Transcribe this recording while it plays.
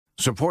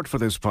Support for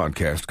this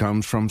podcast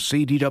comes from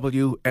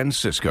CDW and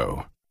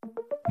Cisco.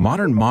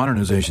 Modern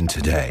modernization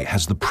today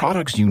has the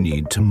products you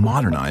need to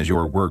modernize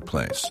your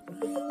workplace,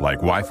 like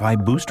Wi-Fi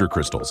booster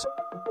crystals.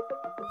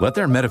 Let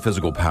their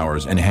metaphysical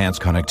powers enhance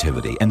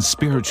connectivity and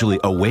spiritually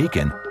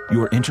awaken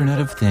your Internet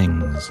of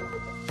Things.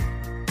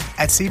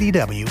 At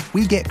CDW,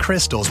 we get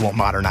crystals won't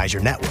modernize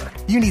your network.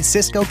 You need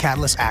Cisco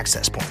Catalyst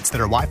access points that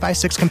are Wi-Fi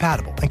 6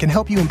 compatible and can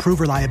help you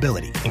improve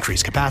reliability,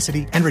 increase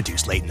capacity, and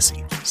reduce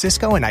latency.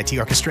 Cisco and IT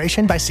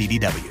orchestration by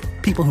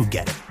CDW. People who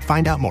get it.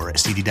 Find out more at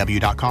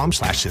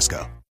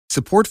cdw.com/Cisco.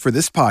 Support for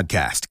this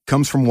podcast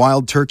comes from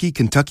Wild Turkey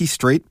Kentucky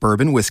Straight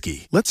Bourbon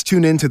Whiskey. Let's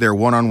tune in to their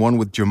one-on-one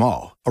with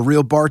Jamal, a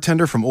real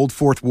bartender from Old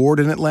Fourth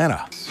Ward in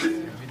Atlanta.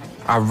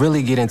 I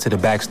really get into the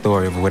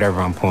backstory of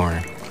whatever I'm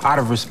pouring, out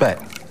of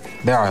respect.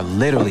 There are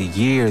literally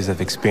years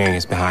of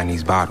experience behind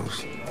these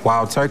bottles.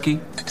 Wild Turkey,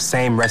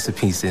 same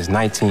recipe since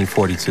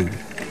 1942.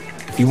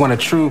 If you want a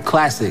true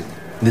classic,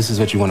 this is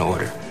what you want to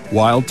order.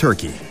 Wild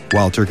Turkey.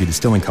 Wild Turkey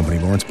Distilling Company,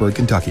 Lawrenceburg,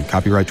 Kentucky.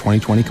 Copyright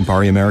 2020,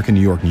 Campari American, New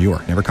York, New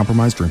York. Never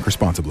compromise, drink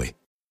responsibly.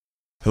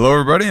 Hello,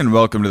 everybody, and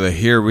welcome to the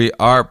Here We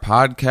Are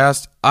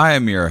podcast. I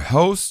am your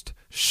host,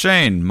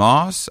 Shane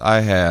Moss.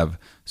 I have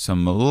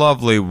some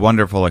lovely,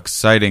 wonderful,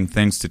 exciting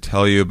things to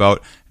tell you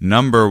about.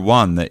 Number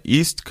one, the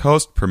East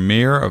Coast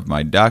premiere of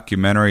my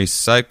documentary,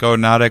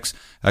 Psychonautics,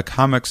 a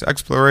comics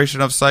exploration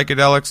of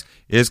psychedelics,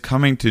 is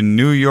coming to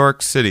New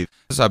York City.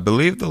 This is, I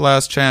believe, the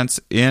last chance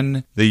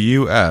in the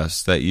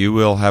U.S. that you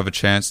will have a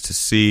chance to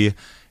see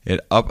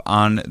it up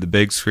on the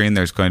big screen.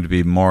 There's going to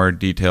be more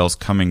details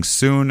coming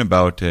soon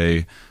about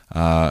a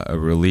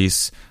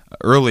release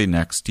early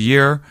next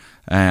year.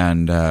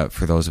 And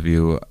for those of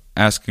you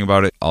asking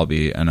about it, I'll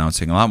be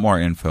announcing a lot more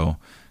info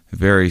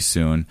very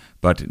soon.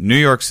 But New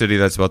York City,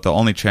 that's about the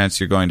only chance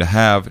you're going to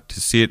have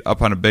to see it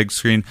up on a big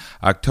screen,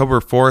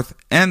 October 4th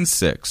and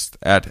 6th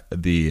at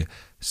the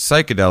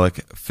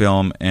Psychedelic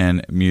Film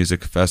and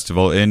Music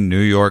Festival in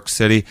New York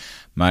City.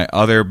 My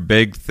other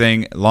big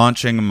thing,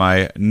 launching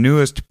my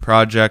newest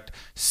project,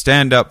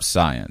 Stand Up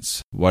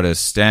Science. What is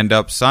Stand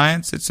Up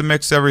Science? It's a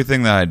mix of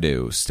everything that I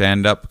do.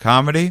 Stand-up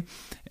comedy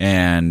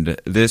and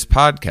this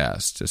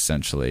podcast,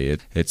 essentially.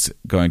 It's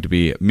going to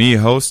be me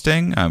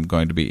hosting. I'm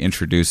going to be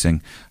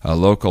introducing a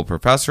local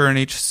professor in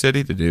each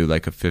city to do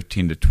like a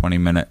 15 to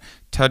 20-minute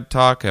TED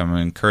Talk. I'm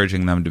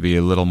encouraging them to be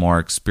a little more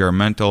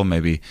experimental,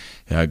 maybe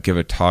give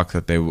a talk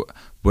that they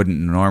wouldn't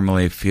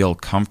normally feel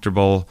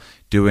comfortable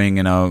doing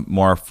in a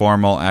more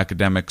formal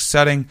academic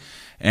setting,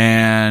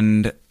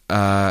 and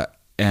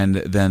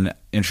then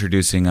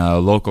introducing a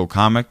local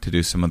comic to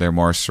do some of their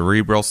more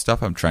cerebral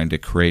stuff. I'm trying to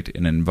create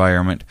an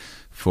environment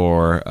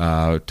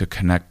to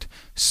connect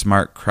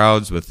smart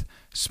crowds with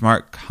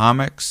smart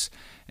comics.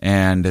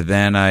 And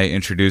then I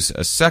introduce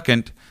a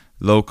second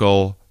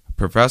local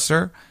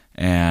professor,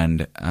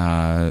 and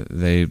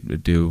they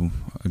do,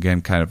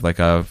 again, kind of like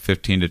a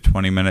 15 to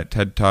 20-minute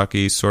TED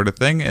Talky sort of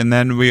thing. And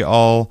then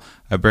I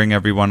bring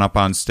everyone up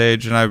on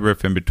stage, and I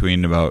riff in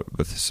between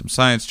with some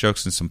science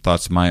jokes and some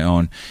thoughts of my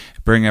own.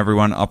 Bring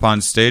everyone up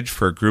on stage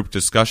for a group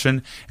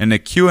discussion and a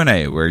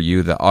Q&A where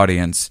you, the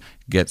audience,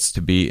 gets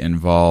to be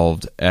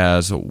involved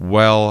as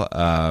well.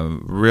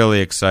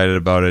 Really excited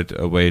about it.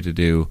 A way to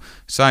do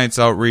science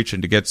outreach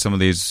and to get some of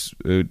these,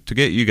 to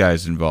get you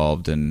guys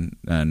involved in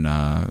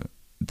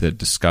the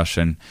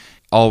discussion.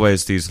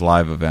 Always these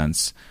live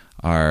events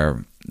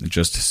are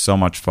just so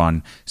much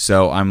fun.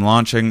 So I'm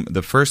launching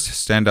the first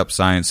stand-up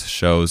science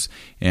shows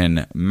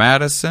in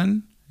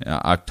Madison,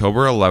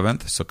 October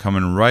 11th, so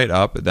coming right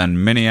up.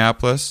 Then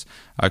Minneapolis,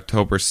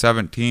 October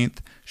 17th,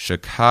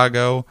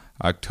 Chicago,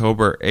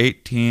 October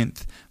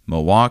 18th,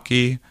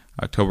 Milwaukee,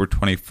 October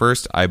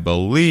 21st. I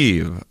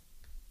believe,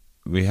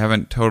 we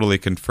haven't totally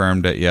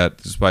confirmed it yet.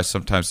 This is why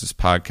sometimes this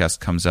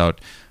podcast comes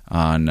out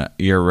on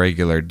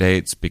irregular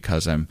dates,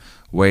 because I'm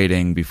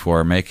waiting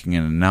before making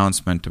an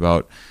announcement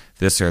about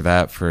this or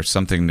that for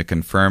something to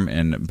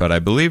confirm. But I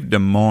believe Des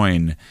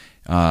Moines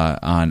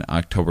on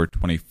October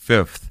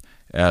 25th,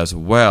 as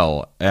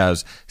well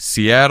as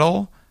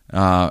Seattle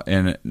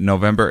in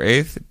November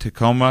 8th,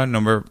 Tacoma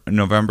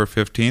November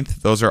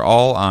 15th. Those are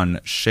all on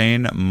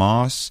Shane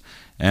Moss,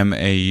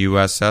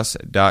 MAUSS.com.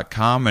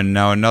 And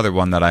now another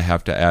one that I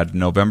have to add,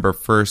 November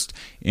 1st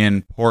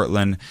in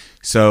Portland.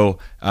 So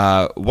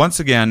once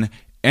again,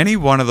 any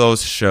one of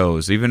those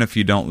shows, even if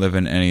you don't live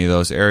in any of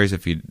those areas,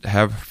 if you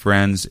have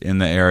friends in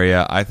the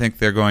area, I think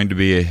they're going to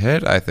be a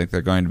hit. I think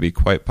they're going to be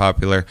quite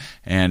popular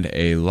and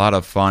a lot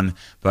of fun.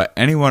 But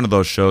any one of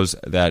those shows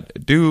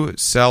that do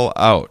sell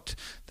out,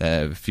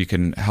 that if you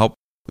can help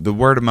the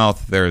word of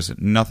mouth, there's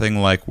nothing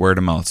like word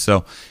of mouth.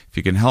 So if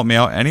you can help me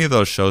out, any of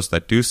those shows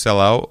that do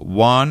sell out,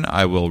 one,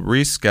 I will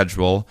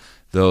reschedule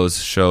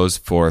those shows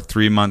for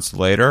 3 months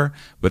later,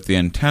 with the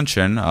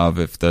intention of,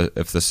 if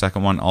the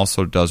second one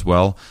also does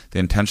well, the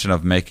intention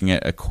of making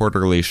it a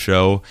quarterly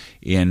show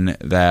in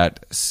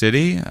that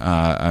city.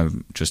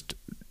 I'm just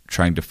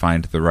trying to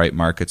find the right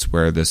markets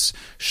where this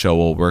show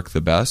will work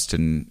the best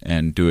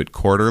and do it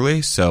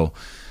quarterly. So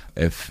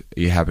if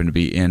you happen to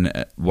be in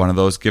one of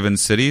those given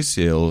cities,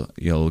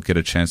 you'll get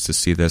a chance to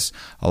see this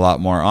a lot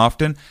more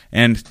often.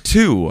 And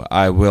 2,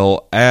 I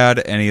will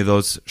add any of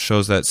those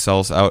shows that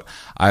sells out.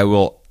 I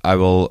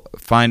will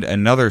find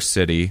another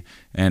city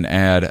and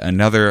add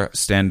another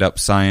stand-up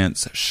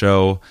science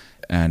show,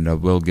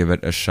 and we'll give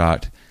it a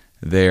shot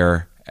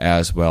there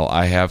as well.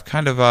 I have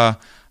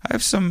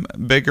some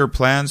bigger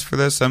plans for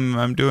this.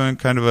 I'm doing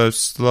kind of a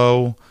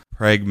slow,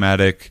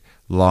 pragmatic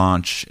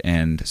launch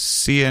and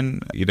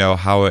seeing,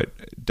 how it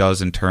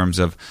does in terms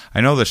of,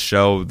 I know the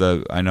show,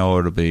 I know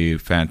it'll be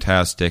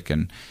fantastic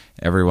and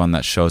everyone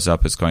that shows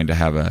up is going to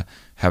have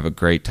a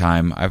great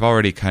time. I've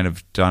already kind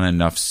of done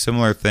enough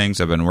similar things.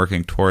 I've been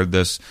working toward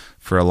this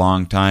for a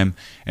long time,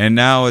 and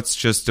now it's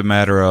just a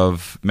matter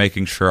of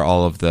making sure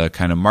all of the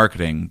kind of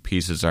marketing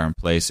pieces are in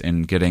place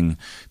and getting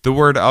the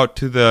word out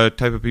to the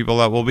type of people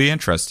that will be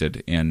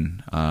interested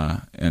in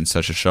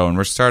such a show. And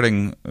we're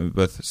starting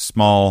with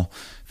small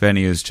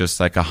venues, just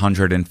like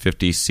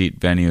 150 seat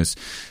venues.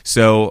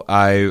 So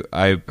I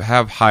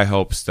have high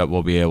hopes that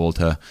we'll be able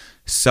to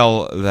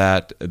sell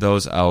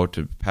those out,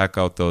 pack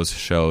out those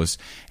shows,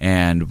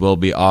 and we'll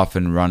be off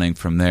and running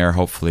from there.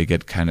 Hopefully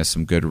get kind of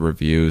some good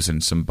reviews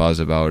and some buzz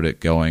about it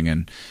going,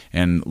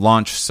 and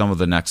launch some of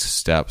the next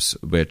steps,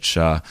 which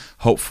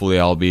hopefully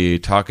I'll be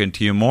talking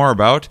to you more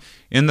about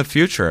in the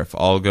future if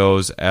all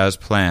goes as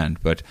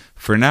planned. But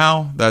for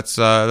now, that's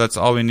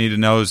all we need to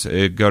know is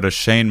go to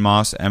Shane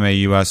Mauss,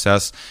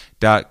 MAUSS.com,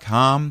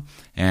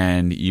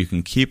 and you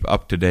can keep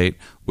up to date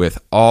with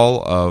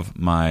all of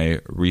my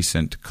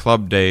recent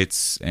club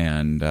dates,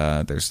 and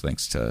there's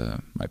links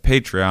to my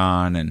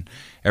Patreon and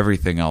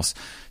everything else.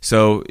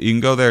 So you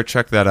can go there,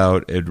 check that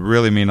out. It'd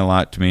really mean a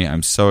lot to me.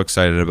 I'm so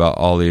excited about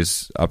all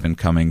these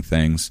up-and-coming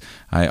things.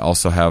 I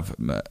also have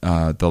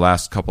the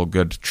last couple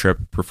good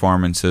trip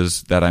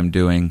performances that I'm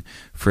doing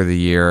for the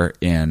year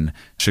in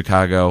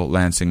Chicago,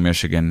 Lansing,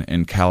 Michigan,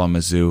 and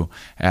Kalamazoo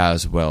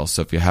as well.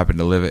 So if you happen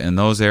to live in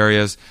those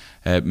areas,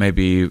 it may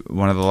be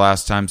one of the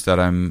last times that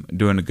I'm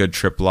doing a good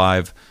trip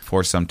live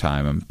for some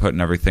time. I'm putting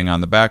everything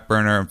on the back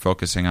burner and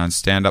focusing on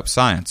stand-up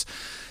science.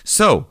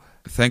 So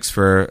thanks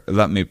for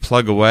letting me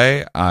plug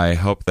away. I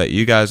hope that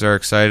you guys are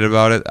excited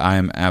about it.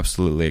 I'm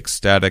absolutely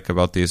ecstatic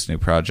about these new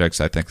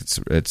projects. I think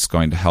it's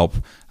going to help.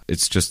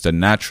 It's just a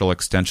natural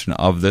extension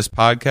of this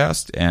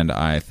podcast, and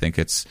I think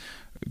it's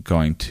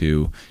going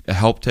to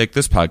help take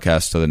this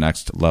podcast to the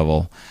next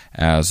level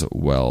as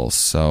well.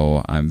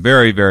 So I'm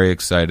very, very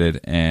excited,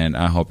 and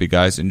I hope you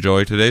guys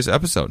enjoy today's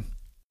episode.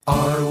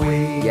 Are we?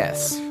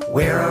 Yes.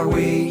 Where are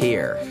we?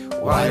 Here.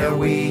 Why are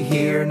we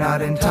here?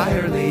 Not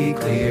entirely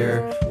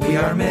clear. We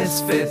are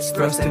misfits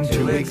thrust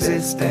into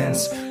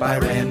existence by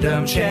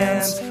random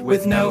chance,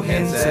 with no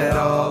hints at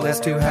all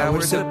as to how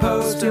we're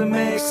supposed to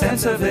make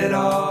sense of it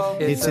all.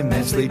 It's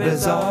immensely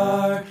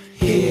bizarre.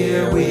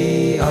 Here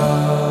we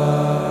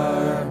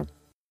are.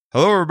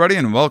 Hello, everybody,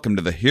 and welcome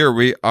to the Here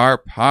We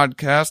Are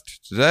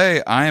podcast.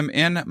 Today, I am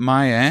in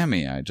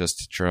Miami. I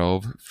just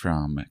drove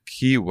from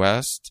Key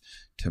West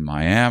to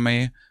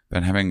Miami.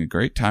 Been having a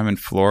great time in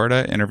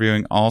Florida,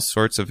 interviewing all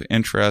sorts of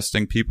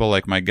interesting people,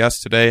 like my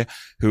guest today,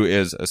 who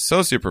is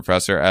associate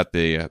professor at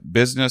the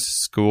business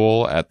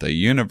school at the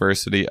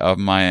University of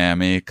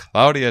Miami.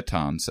 Claudia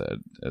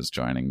Townsend is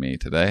joining me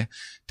today.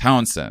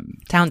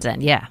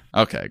 Townsend, yeah.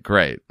 Okay,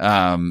 great.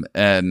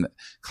 And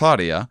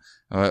Claudia,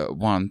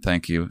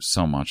 thank you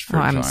so much for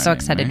joining I'm so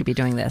excited to be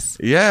doing this.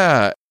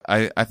 Yeah,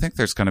 I think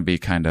there's going to be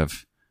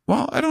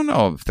I don't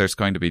know if there's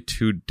going to be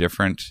two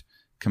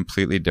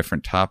completely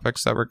different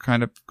topics that we're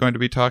kind of going to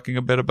be talking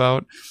a bit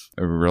about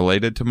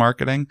related to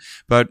marketing.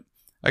 But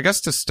I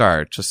guess to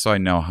start, just so I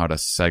know how to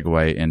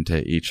segue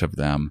into each of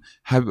them,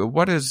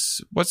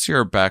 what's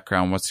your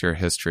background? What's your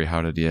history?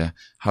 How'd you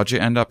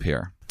end up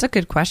here? It's a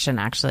good question,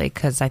 actually,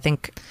 because I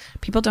think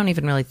people don't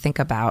even really think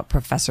about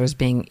professors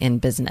being in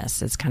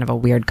business. It's kind of a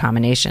weird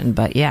combination,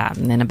 but yeah,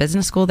 in a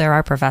business school, there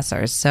are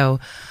professors. So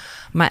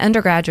my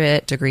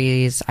undergraduate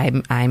degrees,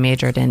 I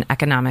majored in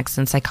economics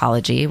and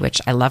psychology,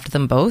 which I loved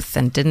them both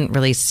and didn't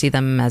really see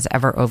them as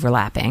ever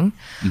overlapping.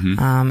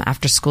 Mm-hmm.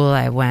 After school,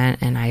 I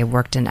went and I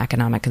worked in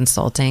economic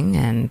consulting,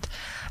 and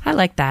I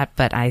liked that,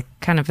 but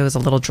it was a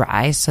little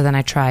dry. So then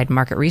I tried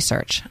market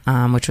research,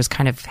 which was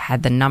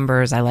had the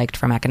numbers I liked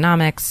from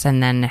economics,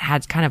 and then it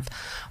had kind of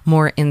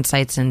more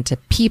insights into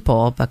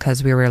people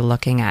because we were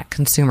looking at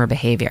consumer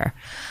behavior.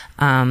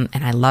 And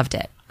I loved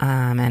it.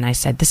 And I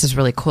said, this is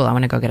really cool. I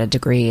want to go get a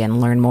degree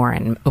and learn more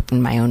and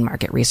open my own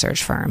market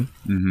research firm.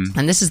 Mm-hmm.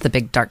 And this is the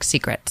big dark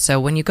secret. So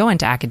when you go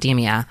into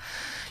academia,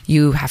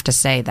 you have to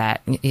say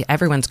that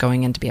everyone's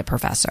going in to be a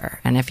professor.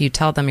 And if you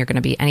tell them you're going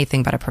to be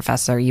anything but a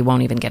professor, you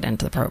won't even get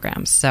into the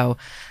programs. So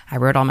I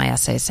wrote all my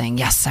essays saying,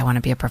 yes, I want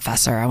to be a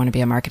professor. I want to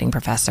be a marketing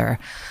professor.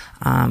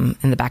 In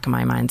the back of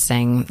my mind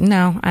saying,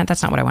 no,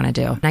 that's not what I want to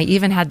do. And I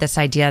even had this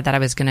idea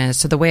that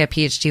so the way a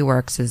PhD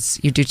works is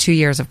you do 2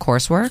 years of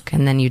coursework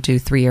and then you do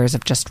 3 years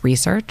of just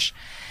research.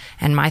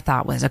 And my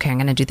thought was, okay, I'm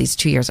going to do these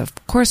 2 years of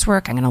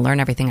coursework. I'm going to learn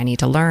everything I need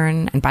to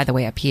learn. And by the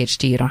way, a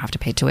PhD, you don't have to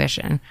pay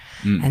tuition.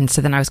 And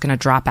so then I was going to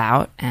drop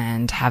out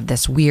and have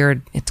this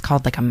weird, it's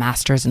called like a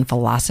master's in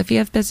philosophy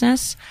of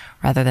business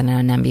rather than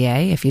an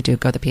MBA if you do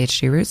go the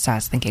PhD route. So I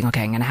was thinking,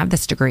 okay, I'm going to have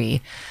this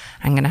degree.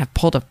 I'm going to have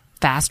pulled a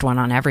fast one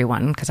on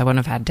everyone because I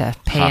wouldn't have had to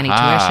pay any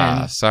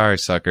tuition. Sorry,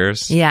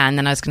 suckers. Yeah, and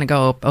then I was going to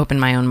go open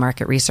my own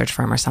market research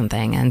firm or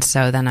something. And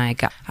so then I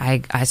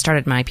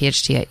started my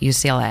PhD at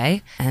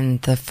UCLA, and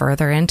the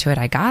further into it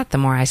I got, the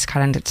more I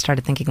kind of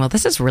started thinking, well,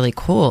 this is really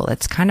cool.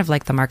 It's kind of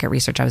like the market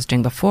research I was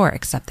doing before,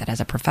 except that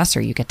as a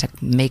professor, you get to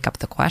make up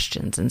the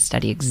questions and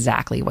study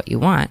exactly what you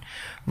want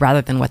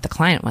rather than what the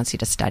client wants you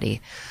to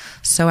study.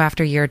 So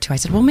after a year or two, I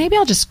said, well, maybe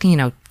I'll just,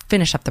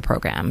 finish up the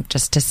program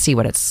just to see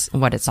what it's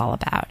all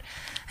about.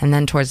 And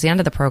then towards the end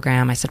of the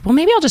program, I said, well,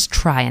 maybe I'll just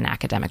try an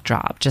academic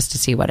job just to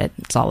see what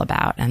it's all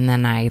about. And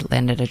then I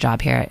landed a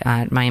job here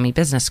at Miami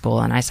Business School.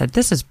 And I said,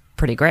 this is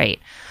pretty great.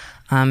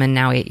 And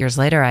now 8 years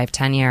later, I have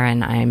tenure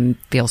and I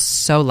feel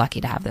so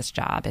lucky to have this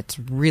job. It's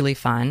really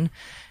fun.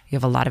 You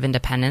have a lot of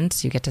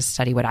independence. You get to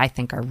study what I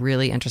think are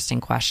really interesting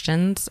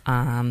questions.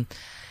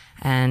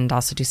 And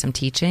also do some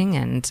teaching.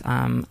 And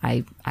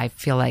I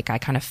feel like I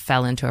kind of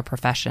fell into a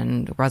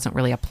profession. It wasn't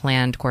really a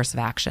planned course of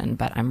action,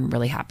 but I'm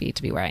really happy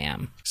to be where I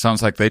am.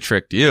 Sounds like they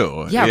tricked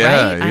you.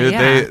 Yeah,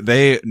 right?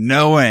 They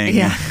knowing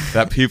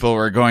that people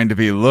were going to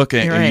be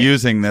looking and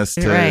using this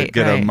to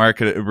get a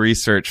market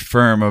research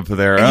firm of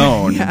their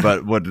own,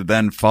 but would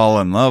then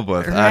fall in love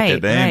with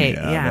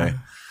academia.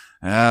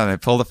 Yeah, they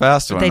pulled a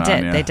fast one. They did.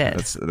 On you. They did.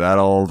 It's that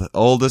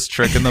oldest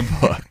trick in the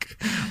book.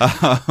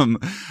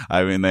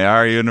 I mean, they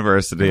are a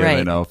university, and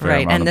they know a fair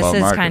amount about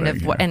marketing. And this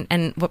is kind of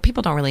and what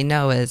people don't really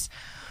know is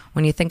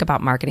when you think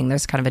about marketing,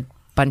 there's kind of a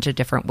bunch of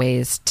different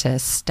ways to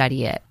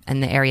study it.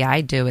 And the area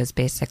I do is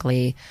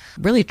basically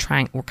really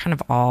we're kind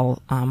of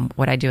all,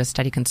 what I do is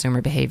study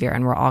consumer behavior,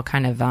 and we're all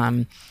kind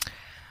of,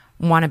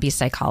 want to be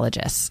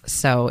psychologists.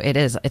 So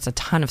it's a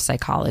ton of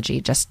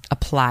psychology just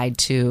applied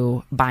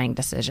to buying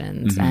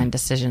decisions and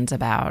decisions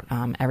about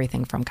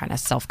everything from kind of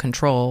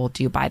self-control.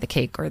 Do you buy the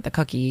cake or the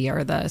cookie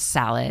or the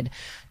salad,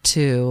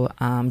 to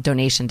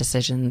donation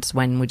decisions.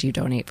 When would you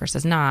donate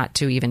versus not,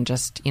 to even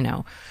just,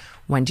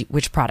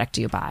 which product do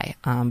you buy?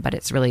 But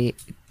it's really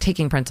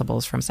taking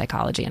principles from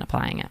psychology and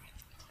applying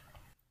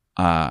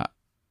it.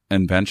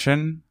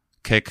 Invention,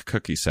 cake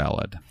cookie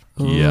salad.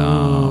 Ooh.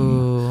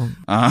 Yum.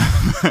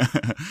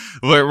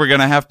 We're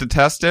gonna have to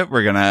test it.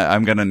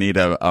 I'm gonna need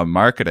a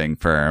marketing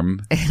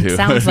firm. It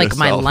sounds like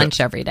my lunch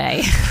every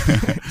day.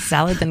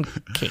 Salad and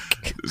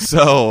cake.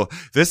 So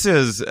this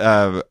is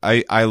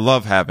I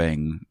love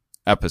having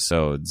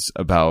episodes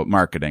about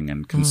marketing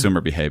and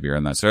consumer behavior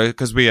and that. So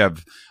because we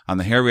have on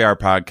the Here We Are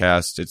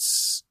podcast,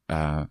 it's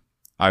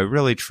I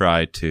really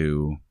try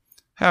to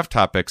have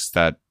topics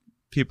that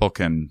people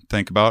can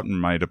think about and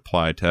might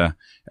apply to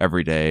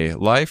everyday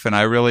life. And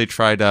I really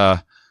try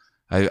to,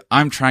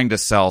 I'm trying to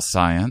sell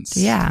science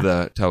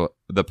to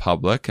the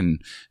public and,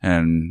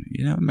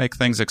 make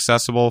things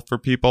accessible for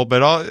people,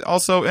 but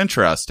also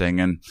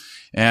interesting.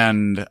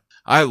 And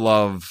I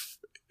love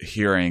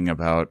hearing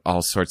about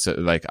all sorts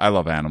of, I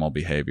love animal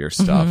behavior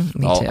stuff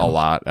a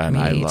lot. And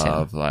I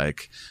love,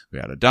 we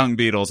had a dung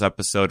beetles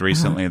episode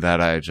recently that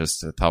I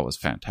just thought was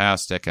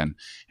fantastic. And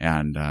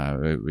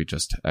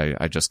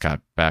I just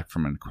got back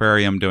from an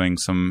aquarium doing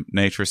some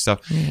nature stuff.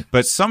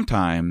 But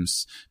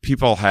sometimes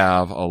people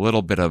have a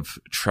little bit of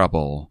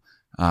trouble,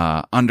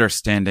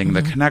 understanding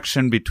the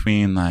connection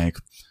between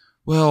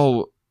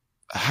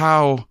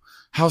how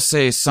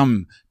say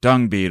some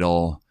dung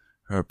beetle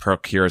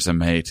procures a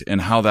mate and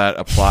how that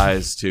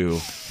applies to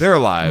their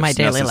lives. My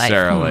daily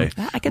necessarily.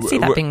 Life. I could see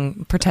that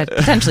being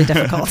potentially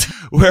difficult.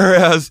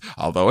 Whereas,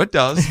 although it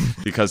does,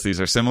 because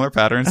these are similar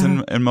patterns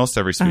in most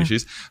every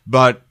species,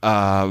 but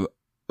a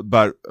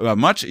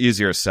much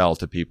easier sell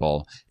to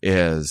people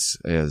is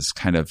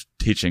kind of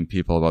teaching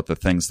people about the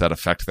things that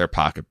affect their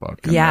pocketbook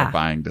and their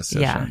buying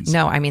decisions.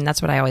 Yeah. No, I mean,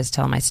 that's what I always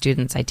tell my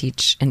students. I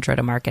teach intro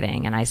to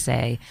marketing, and I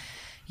say,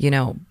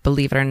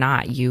 believe it or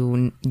not,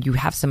 you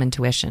have some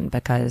intuition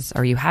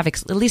or you have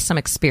at least some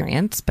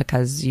experience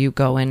because you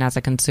go in as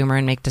a consumer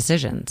and make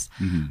decisions.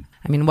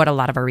 I mean, what a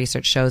lot of our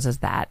research shows is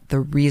that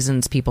the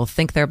reasons people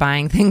think they're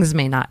buying things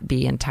may not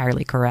be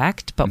entirely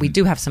correct, but we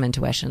do have some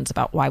intuitions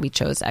about why we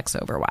chose X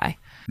over Y.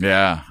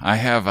 Yeah, I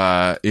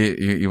have.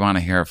 You want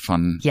to hear a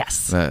fun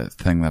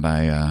thing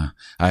that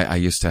I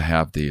used to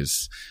have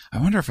these. I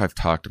wonder if I've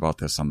talked about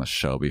this on the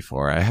show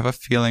before. I have a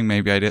feeling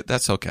maybe I did.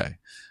 That's okay.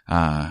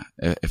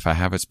 If I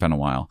have, it's been a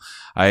while.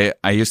 I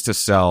used to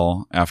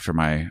sell after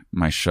my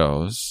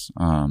shows.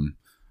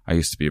 I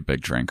used to be a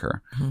big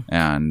drinker,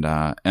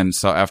 and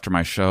so after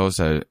my shows,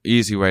 an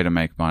easy way to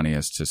make money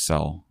is to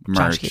sell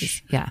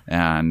merch.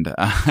 And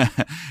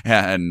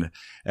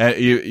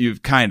you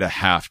kind of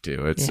have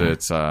to.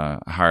 It's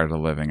hard a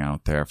living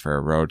out there for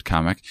a road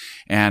comic.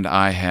 And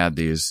I had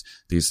these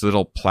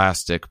little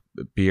plastic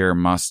beer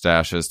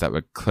mustaches that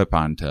would clip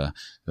onto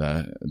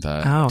the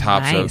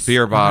tops nice. of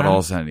beer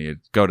bottles, and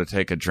you'd go to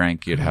take a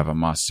drink, you'd have a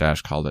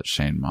mustache, called it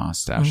Shane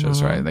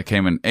Mustaches, right? They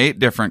came in 8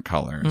 different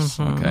colors.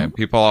 Okay.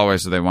 People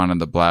always, they wanted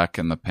the black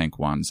and the pink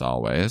ones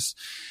always.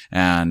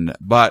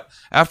 But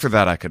after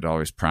that, I could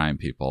always prime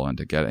people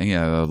into getting,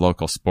 the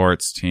local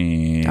sports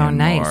team. Oh,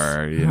 nice.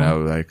 Or,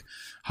 like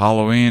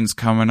Halloween's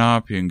coming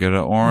up, you can get an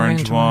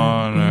orange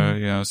one,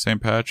 or,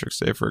 St. Patrick's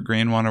Day for a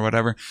green one or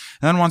whatever.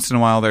 And then once in a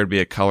while, there'd be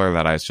a color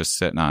that I was just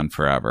sitting on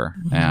forever,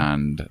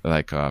 and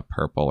like a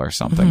purple or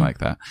something like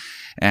that.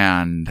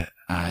 And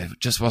I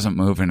just wasn't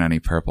moving any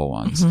purple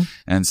ones.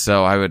 And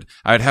so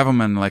I'd have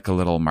them in like a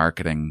little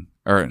marketing,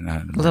 or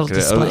a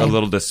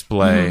little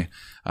display.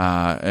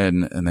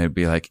 And they'd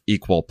be like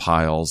equal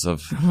piles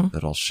of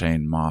little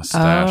Shane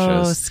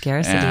mustaches. Oh,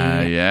 scarcity.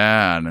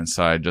 And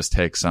so I'd just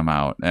take some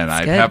out, and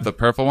I'd have the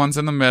purple ones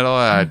in the middle,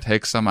 and I'd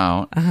take some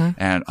out,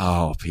 and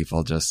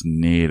people just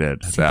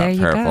needed that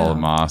purple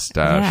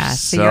mustache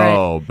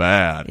so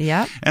bad.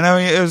 Yep. And I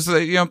mean, it was,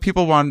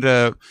 people want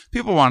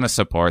to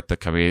support the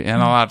comedian,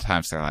 and a lot of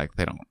times they're like,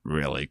 they don't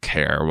really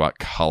care what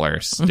color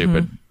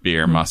stupid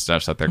beer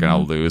mustache that they're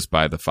going to lose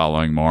by the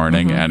following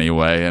morning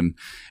anyway. And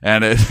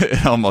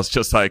it almost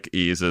just like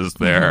eases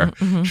their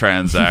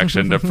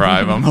transaction to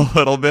prime them a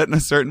little bit in a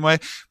certain way.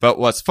 But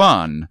what's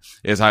fun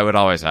is I would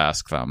always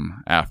ask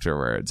them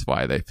afterwards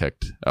why they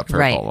picked a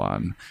purple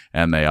one.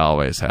 And they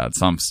always had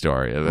some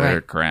story of their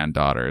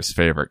granddaughter's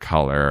favorite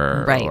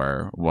color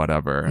or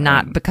whatever.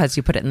 Not because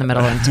you put it in the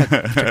middle and took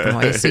them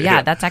away. So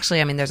that's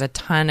actually, there's a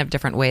ton of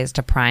different ways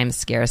to prime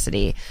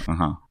scarcity.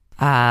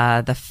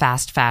 The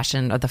fast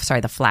fashion, or the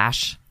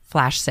flash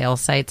sale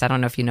sites. I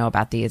don't know if you know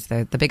about these.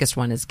 The biggest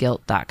one is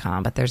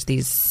Gilt.com, but there's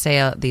these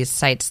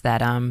sites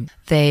that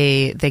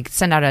they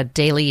send out a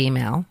daily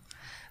email,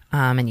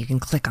 and you can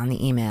click on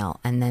the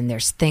email, and then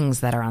there's things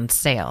that are on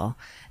sale.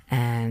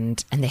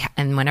 And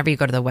whenever you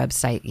go to the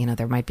website,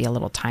 there might be a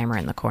little timer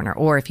in the corner,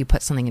 or if you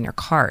put something in your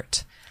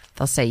cart,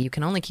 they'll say you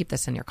can only keep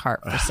this in your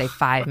cart for say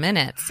 5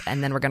 minutes,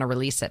 and then we're going to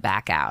release it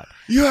back out.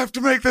 You have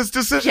to make this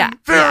decision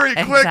very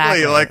quickly.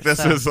 Exactly. Like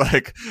this is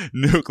like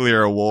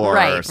nuclear war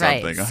or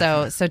something.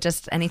 Right. So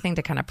just anything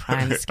to kind of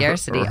prime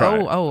scarcity.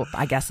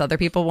 I guess other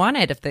people want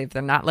it if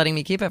they're not letting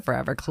me keep it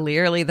forever.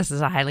 Clearly, this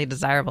is a highly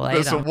desirable item.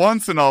 It's a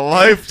once in a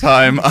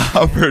lifetime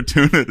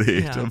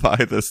opportunity to buy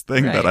this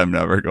thing that I'm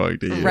never going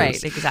to use.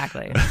 Right.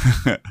 Exactly.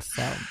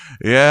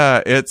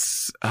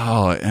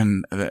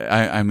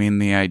 I mean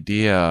the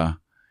idea,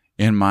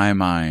 in my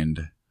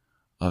mind,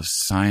 of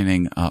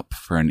signing up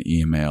for an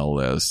email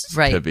list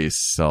to be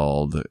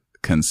sold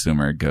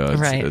consumer goods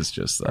is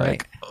just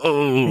like,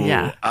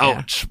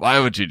 ouch. Why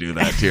would you do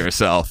that to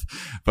yourself?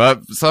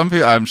 But some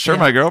people, I'm sure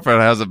my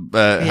girlfriend has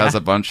a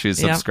bunch she's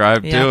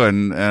subscribed to,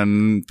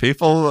 and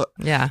people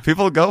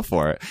go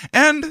for it.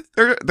 And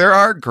there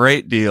are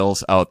great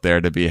deals out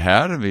there to be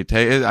had.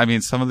 I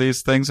mean, some of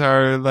these things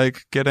are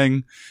like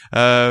getting,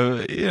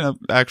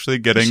 actually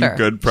getting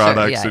good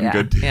products and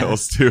good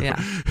deals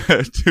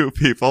to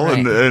people.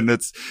 And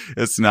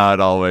it's not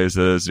always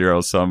a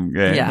zero-sum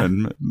game,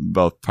 and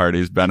both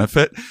parties benefit.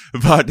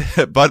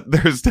 But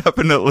there's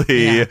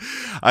definitely,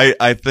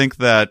 I think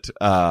that,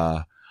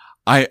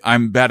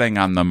 I'm betting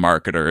on the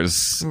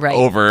marketers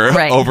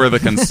over the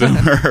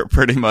consumer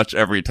pretty much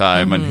every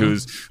time, and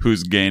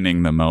who's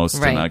gaining the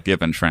most in a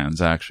given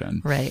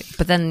transaction. Right.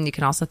 But then you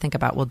can also think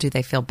about, well, do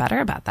they feel better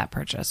about that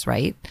purchase,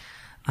 right?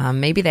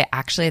 Maybe they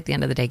actually at the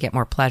end of the day get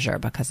more pleasure,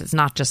 because it's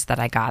not just that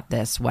I got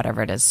this,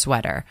 whatever it is,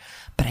 sweater,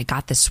 but I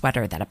got this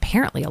sweater that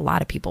apparently a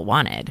lot of people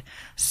wanted.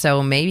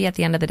 So maybe at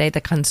the end of the day,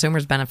 the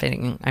consumer's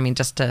benefiting. I mean,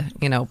 just to,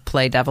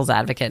 play devil's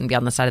advocate and be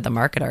on the side of the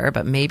marketer,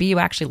 but maybe you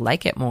actually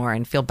like it more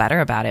and feel better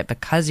about it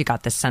because you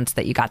got this sense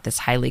that you got this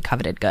highly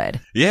coveted good.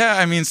 Yeah.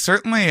 I mean,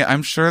 certainly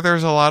I'm sure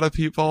there's a lot of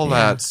people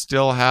that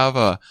still have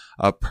a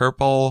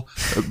purple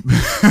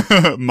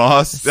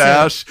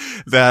mustache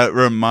that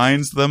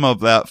reminds them of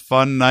that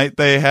fun night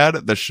they had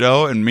at the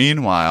show. And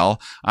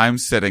meanwhile, I'm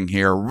sitting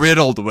here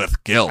riddled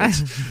with guilt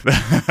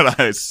that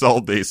I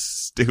sold these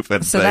stupid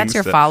things. So that's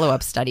your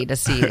follow-up study to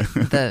see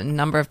the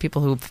number of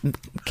people who've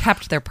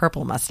kept their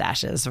purple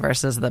mustaches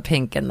versus the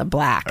pink and the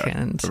black.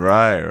 And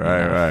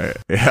Right.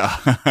 Yeah.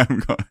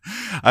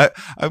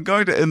 I'm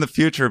going to, in the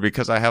future,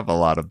 because I have a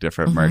lot of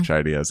different merch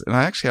ideas, and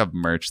I actually have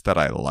merch that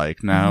I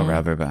like now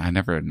rather than, I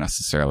never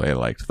necessarily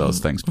liked those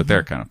things, but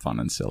they're kind of fun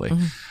and silly.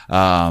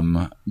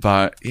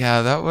 But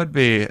yeah, that would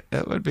be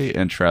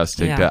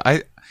interesting. Yeah.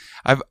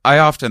 I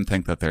often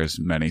think that there's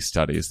many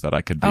studies that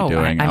I could be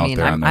doing out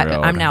there on the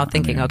road. I'm now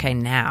thinking,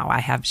 now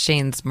I have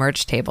Shane's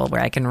merch table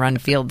where I can run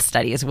field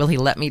studies. Will he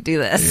let me do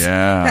this?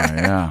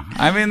 Yeah.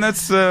 I mean,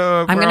 that's...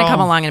 I'm going to come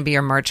along and be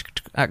your merch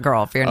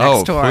girl for your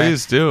next tour.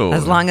 Please do.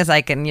 As long as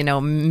I can,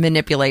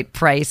 manipulate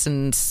price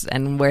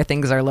and where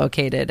things are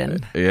located.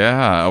 And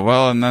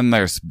and then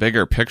there's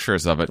bigger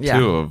pictures of it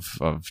too,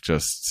 of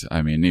just,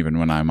 I mean, even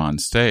when I'm on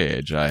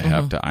stage,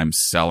 I'm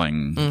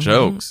selling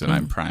jokes and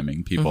I'm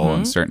priming people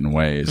in certain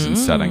ways. and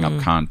setting up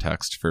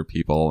context for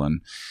people,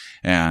 and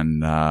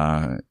there's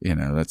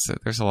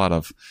a lot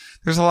of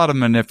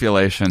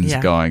manipulations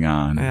going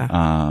on,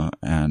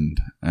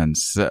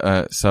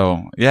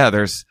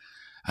 there's.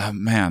 I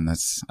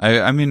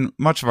mean,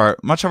 much of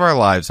our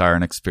lives are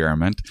an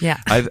experiment.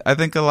 Yeah. I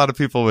think a lot of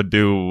people would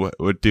do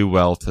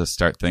well to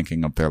start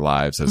thinking of their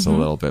lives as a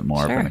little bit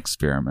more of an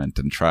experiment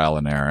and trial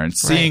and error and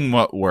seeing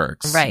what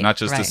works. Right. Not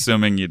just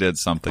assuming you did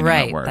something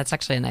that worked. That's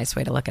actually a nice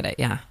way to look at it.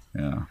 Yeah.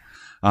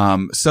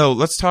 Yeah. So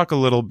let's talk a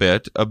little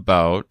bit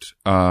about,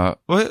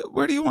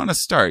 where do you want to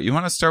start? You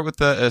want to start with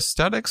the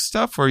aesthetic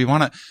stuff, or you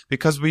want to,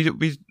 because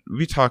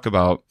we talk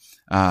about,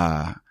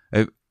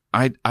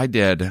 I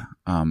did,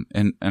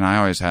 and I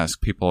always ask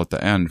people at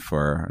the end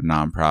for a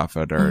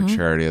nonprofit or a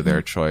charity of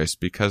their choice,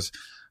 because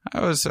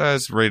I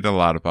was reading a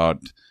lot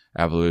about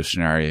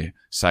evolutionary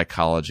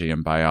psychology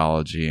and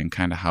biology and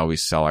kind of how we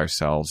sell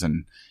ourselves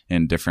in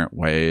different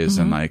ways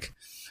and like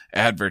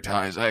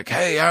advertise like,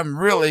 hey, I'm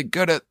really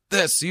good at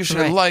this. You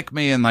should like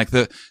me. And like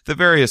the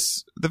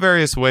various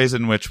ways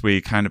in which we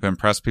kind of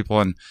impress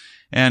people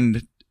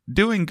and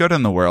doing good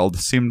in the world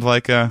seemed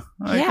like what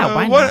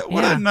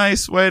a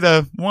nice way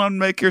to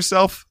make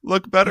yourself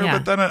look better,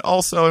 but then it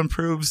also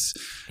improves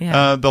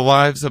the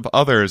lives of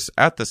others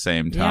at the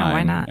same time. Yeah,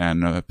 why not?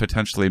 And a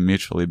potentially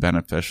mutually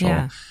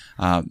beneficial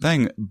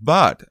thing.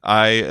 But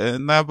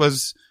that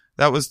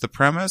was the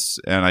premise,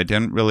 and I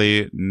didn't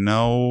really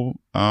know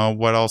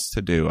what else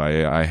to do.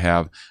 I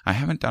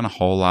haven't done a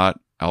whole lot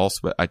else,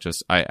 but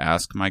I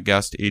ask my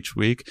guest each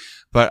week,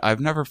 but I've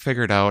never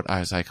figured out. I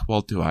was like,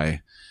 well, do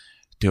I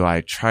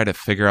try to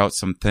figure out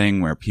something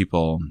where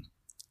people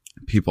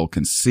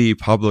can see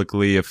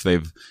publicly if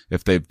they've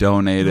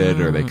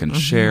donated, or they can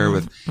share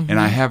with, and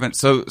I haven't.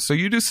 So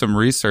you do some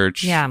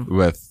research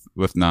with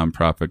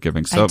nonprofit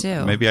giving. So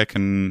maybe I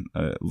can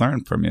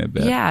learn from you a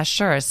bit. Yeah,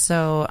 sure.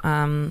 So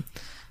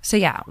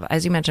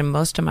as you mentioned,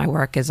 most of my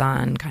work is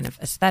on kind of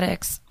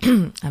aesthetics,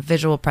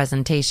 visual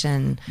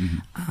presentation.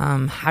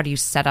 How do you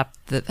set up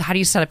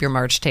your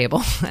merch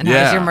table, and how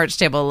does your merch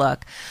table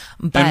look?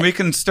 But and we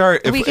can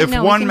start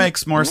if one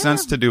makes more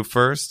sense to do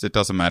first. It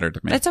doesn't matter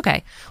to me. It's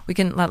okay. We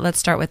can let's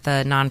start with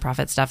the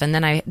nonprofit stuff, and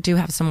then I do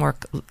have some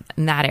work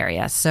in that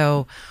area.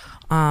 So.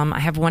 I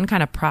have one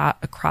kind of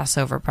a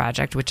crossover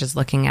project, which is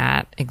looking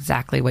at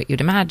exactly what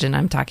you'd imagine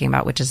I'm talking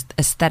about, which is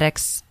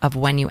aesthetics of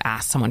when you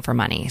ask someone for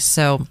money.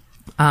 So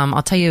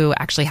I'll tell you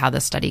actually how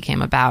this study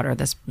came about, or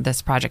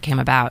this project came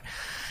about.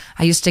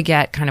 I used to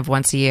get kind of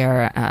once a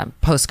year a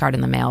postcard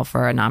in the mail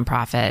for a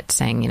nonprofit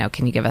saying,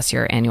 can you give us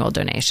your annual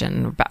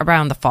donation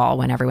around the fall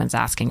when everyone's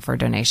asking for a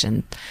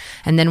donation.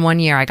 And then one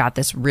year I got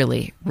this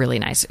really, really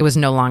nice. It was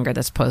no longer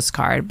this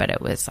postcard, but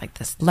it was like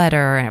this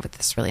letter, and with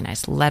this really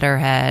nice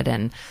letterhead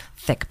and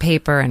thick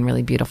paper and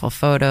really beautiful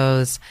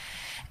photos.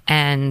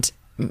 And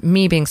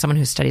me being someone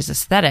who studies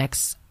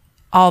aesthetics,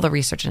 all the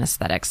research in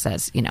aesthetics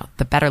says,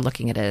 the better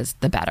looking it is,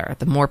 the better.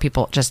 The more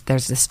people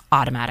there's this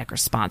automatic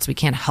response. We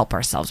can't help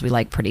ourselves. We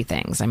like pretty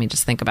things. I mean,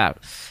 just think about,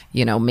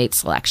 mate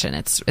selection.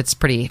 It's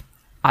pretty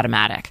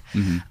automatic.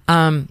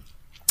 And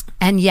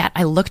yet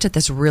I looked at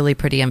this really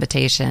pretty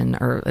invitation,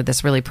 or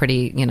this really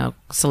pretty,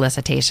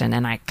 solicitation,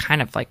 and I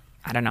kind of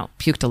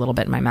puked a little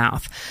bit in my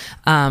mouth,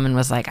 and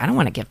was like, I don't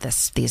want to give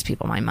these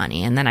people my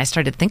money. And then I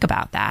started to think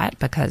about that,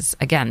 because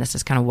again, this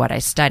is kind of what I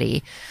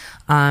study.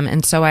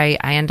 And so I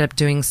ended up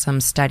doing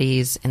some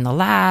studies in the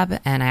lab,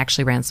 and I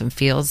actually ran some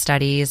field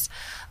studies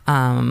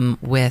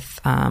with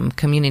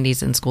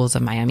communities and schools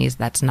of Miami.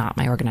 That's not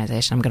my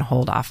organization. I'm going to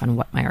hold off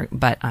on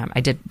but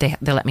I did. They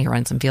let me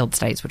run some field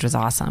studies, which was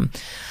awesome.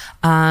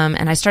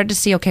 And I started to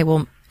see, okay,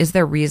 well, is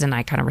there a reason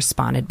I kind of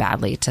responded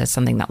badly to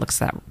something that looks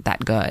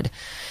that good?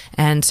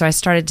 And so I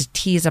started to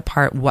tease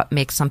apart what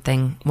makes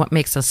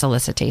a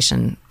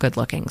solicitation good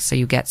looking. So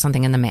you get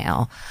something in the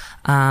mail.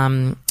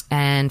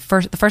 And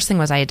the first thing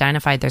was I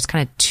identified there's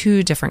kind of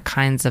two different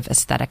kinds of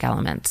aesthetic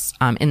elements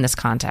in this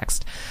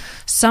context.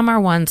 Some are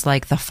ones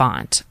like the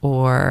font,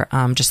 or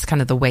just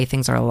kind of the way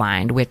things are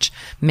aligned, which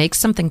makes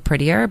something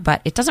prettier,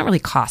 but it doesn't really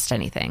cost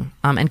anything.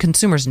 And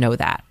consumers know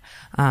that.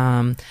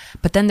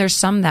 But then there's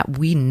some that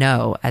we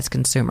know as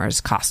consumers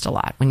cost a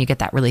lot. When you get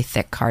that really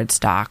thick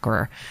cardstock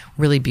or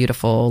really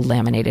beautiful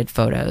laminated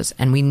photos,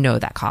 and we know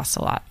that costs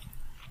a lot.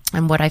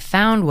 And what I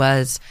found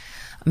was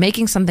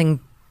making something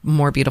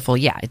more beautiful,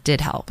 it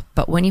did help.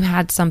 But when you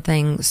had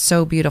something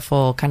so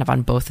beautiful kind of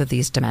on both of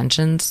these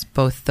dimensions,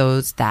 both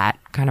those that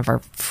kind of are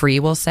free,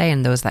 we'll say,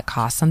 and those that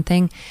cost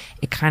something,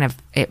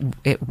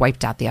 it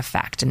wiped out the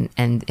effect,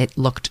 and it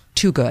looked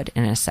too good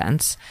in a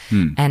sense.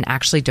 And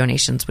actually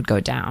donations would go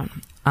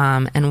down.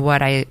 And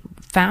what I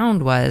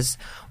found was,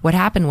 what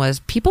happened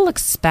was, people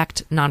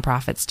expect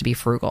nonprofits to be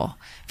frugal.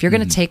 If you're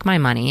going to take my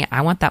money,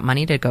 I want that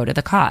money to go to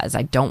the cause.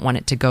 I don't want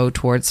it to go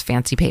towards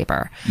fancy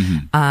paper.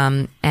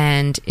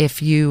 And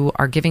if you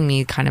are giving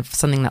me kind of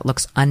something that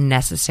looks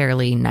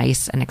unnecessarily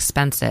nice and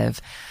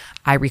expensive,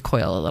 I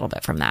recoil a little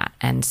bit from that.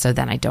 And so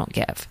then I don't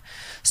give.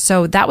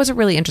 So that was a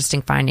really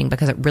interesting finding,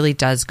 because it really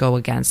does go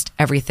against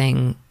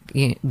everything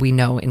we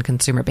know in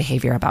consumer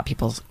behavior about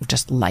people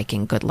just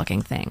liking good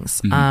looking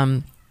things.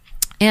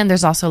 And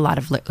there's also a lot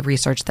of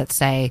research that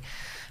say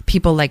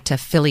people like to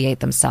affiliate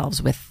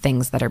themselves with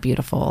things that are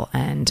beautiful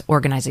and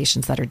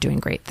organizations that are doing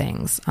great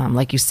things.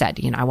 Like you said,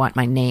 I want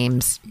my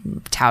names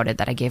touted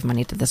that I gave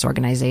money to this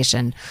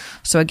organization.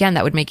 So again,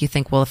 that would make you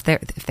think, well, if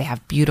they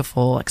have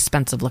beautiful,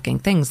 expensive looking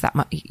things,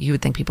 you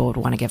would think people would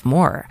want to give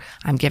more.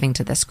 I'm giving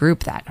to this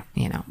group that,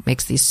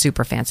 makes these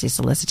super fancy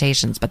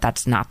solicitations, but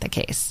that's not the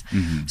case.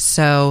 Mm-hmm.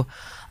 So,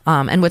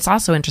 and what's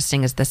also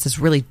interesting is this is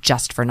really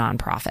just for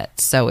nonprofits.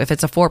 So if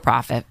it's a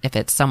for-profit, if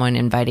it's someone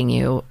inviting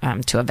you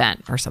to an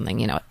event or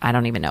something, I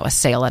don't even know, a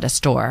sale at a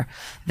store,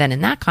 then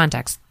in that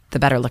context, the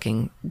better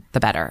looking, the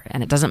better.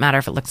 And it doesn't matter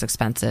if it looks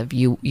expensive.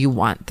 You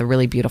want the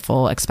really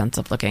beautiful,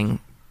 expensive looking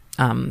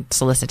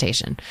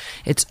solicitation.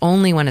 It's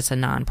only when it's a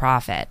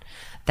nonprofit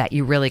that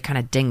you really kind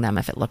of ding them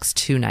if it looks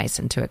too nice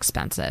and too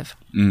expensive.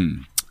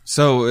 Mm.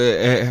 So,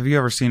 have you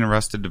ever seen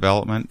Arrested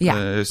Development? Yeah.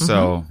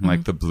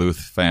 Like the Bluth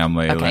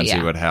family,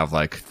 Lindsay would have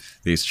like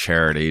these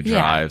charity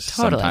drives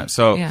sometimes.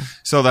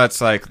 So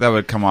that's like, that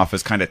would come off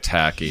as kind of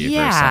tacky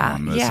for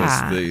someone.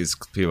 These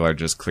people are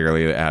just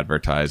clearly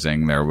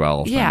advertising their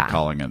wealth and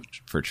calling it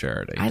for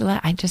charity. I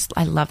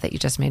love that you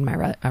just made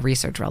my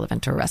research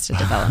relevant to Arrested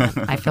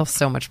Development. I feel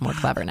so much more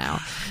clever now.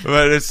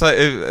 But it's like,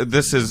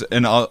 this is,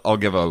 and I'll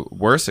give a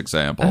worse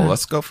example.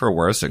 Let's go for a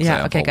worse example.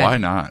 Yeah, okay, good. Why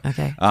not?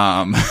 Okay.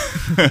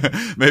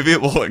 Maybe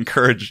it will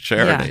encourage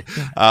charity.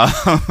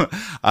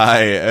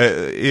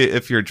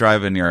 If you're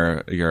driving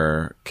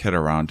your kid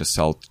around to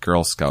sell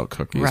Girl Scout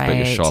cookies, but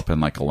you show up in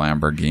like a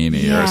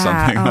Lamborghini or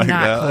something like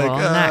that. Cool,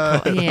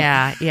 not cool.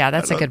 Yeah,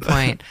 that's a good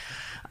point.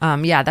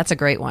 That's a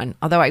great one.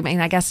 Although,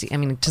 I guess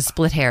to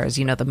split hairs,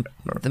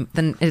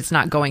 it's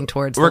not going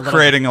towards. We're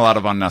creating a lot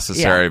of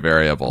unnecessary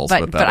variables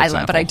with that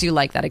example. But I do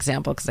like that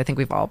example because I think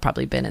we've all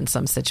probably been in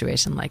some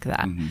situation like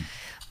that.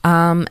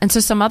 Mm-hmm. And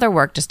so some other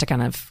work, just to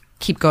kind of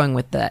keep going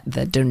with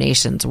the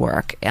donations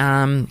work.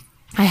 I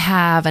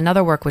have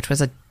another work which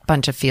was a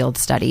bunch of field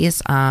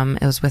studies.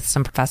 It was with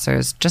some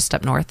professors just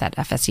up north at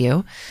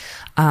FSU.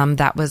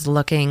 That was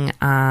looking,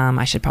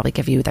 I should probably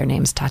give you their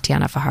names,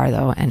 Tatiana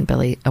Fajardo and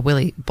Willie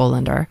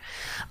Bolander.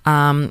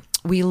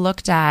 We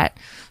looked at,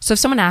 so if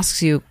someone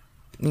asks you,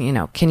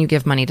 can you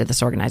give money to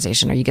this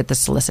organization or you get this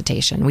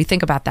solicitation, we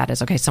think about that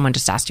as, okay, someone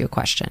just asked you a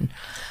question.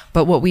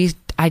 But what we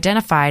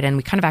identified, and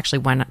we kind of actually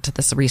went to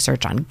this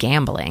research on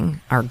gambling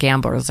or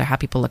gamblers or how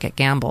people look at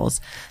gambles,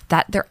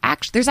 that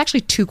there's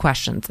actually two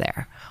questions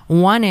there.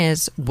 One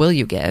is, will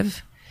you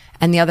give?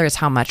 And the other is,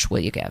 how much will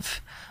you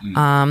give?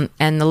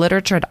 And the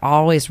literature had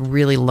always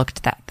really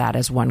looked at that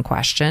as one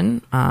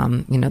question.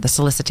 The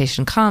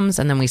solicitation comes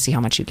and then we see how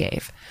much you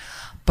gave.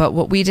 But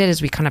what we did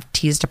is we kind of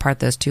teased apart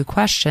those two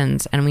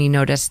questions and we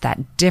noticed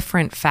that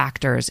different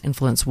factors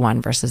influence one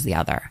versus the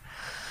other.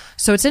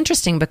 So it's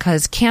interesting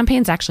because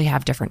campaigns actually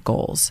have different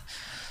goals.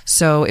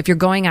 So if you're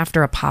going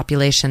after a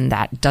population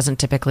that doesn't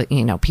typically,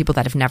 people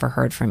that have never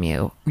heard from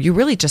you, you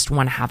really just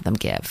want to have them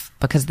give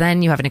because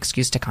then you have an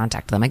excuse to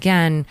contact them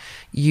again.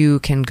 You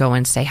can go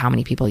and say how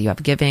many people you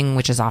have giving,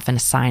 which is often a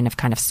sign of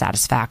kind of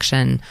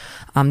satisfaction.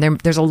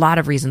 There's a lot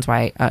of reasons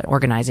why an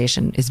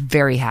organization is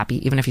very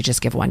happy, even if you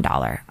just give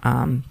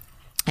 $1.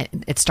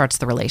 It starts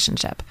the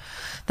relationship.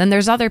 Then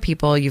there's other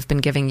people you've been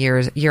giving year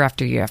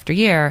after year after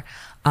year.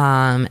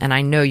 And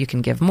I know you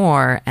can give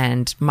more.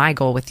 And my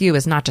goal with you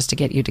is not just to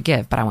get you to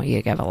give, but I want you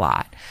to give a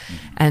lot.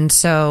 Mm-hmm. And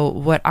so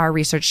what our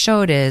research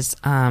showed is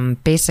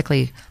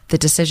basically the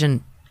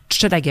decision,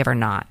 should I give or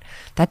not?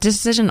 That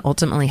decision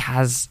ultimately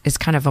is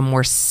kind of a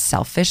more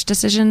selfish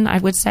decision, I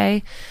would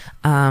say.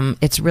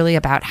 It's really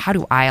about, how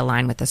do I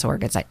align with this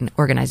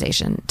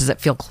organization? Does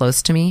it feel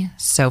close to me?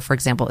 So for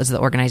example, is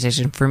the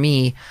organization for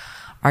me,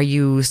 are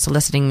you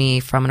soliciting me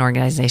from an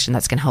organization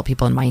that's going to help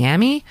people in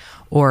Miami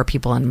or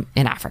people in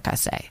Africa,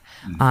 say?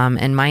 Mm-hmm.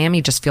 And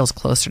Miami just feels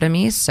closer to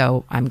me,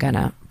 so I'm going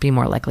to be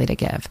more likely to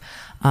give.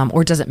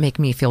 Or does it make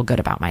me feel good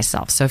about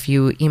myself? So if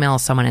you email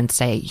someone and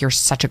say, you're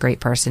such a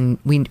great person,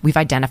 we've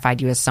identified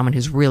you as someone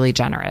who's really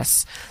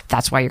generous,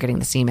 that's why you're getting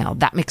this email,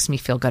 that makes me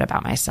feel good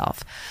about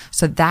myself.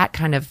 So that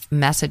kind of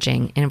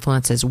messaging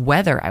influences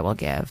whether I will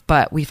give,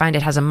 but we find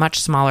it has a much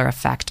smaller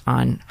effect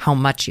on how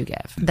much you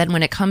give. Then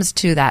when it comes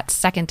to that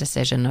second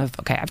decision of,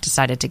 okay, I've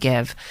decided to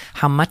give,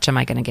 how much am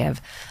I going to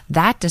give?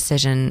 That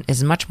decision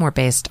is much more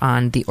based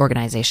on the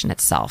organization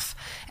itself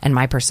and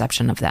my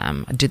perception of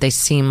them.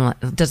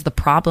 Does the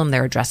problem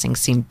they're addressing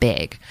seem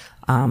big,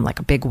 like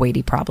a big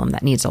weighty problem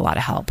that needs a lot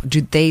of help?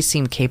 Do they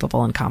seem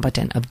capable and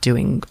competent of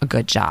doing a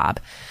good job?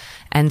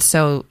 And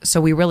so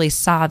we really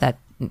saw that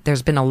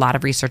there's been a lot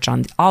of research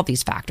on all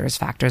these factors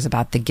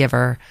about the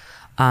giver,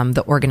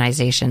 the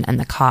organization, and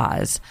the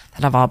cause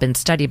that have all been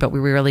studied, but we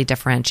really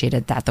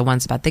differentiated that the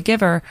ones about the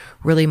giver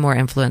really more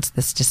influence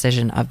this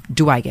decision of,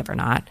 do I give or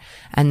not?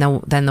 And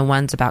then the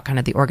ones about kind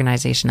of the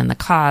organization and the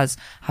cause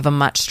have a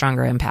much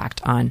stronger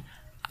impact on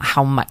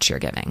how much you're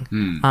giving.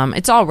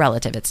 It's all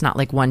relative. It's not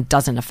like one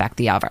doesn't affect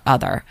the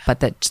other,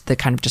 but that the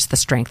kind of just the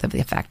strength of the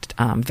effect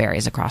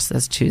varies across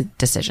those two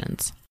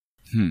decisions.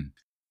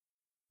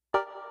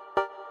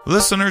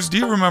 Listeners, do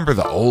you remember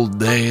the old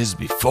days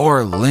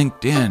before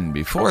LinkedIn,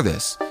 before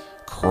this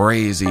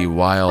crazy,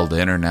 wild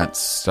internet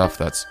stuff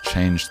that's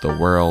changed the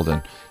world,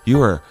 and you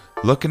were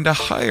looking to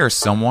hire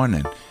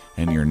someone,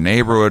 and your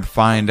neighbor would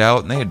find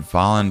out, and they'd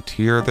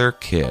volunteer their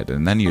kid,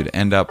 and then you'd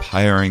end up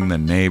hiring the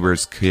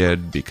neighbor's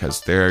kid because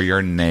they're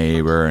your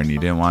neighbor, and you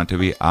didn't want to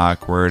be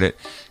awkward at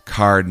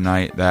card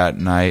night that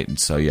night, and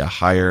so you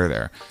hire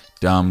their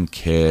dumb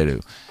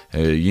kid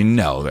who you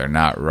know they're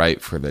not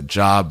right for the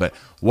job, but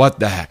what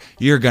the heck?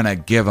 You're going to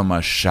give them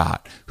a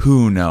shot.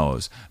 Who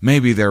knows?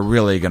 Maybe they're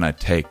really going to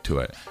take to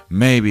it.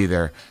 Maybe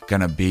they're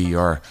going to be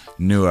your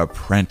new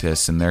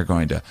apprentice and they're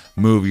going to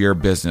move your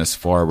business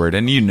forward.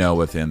 And you know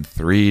within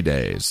 3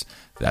 days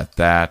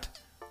that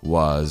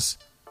was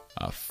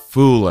a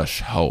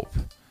foolish hope.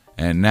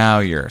 And now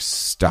you're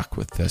stuck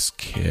with this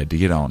kid.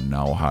 You don't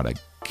know how to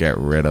get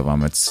rid of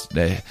him. It's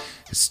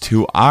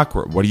too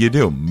awkward. What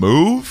do?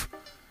 Move?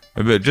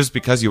 But just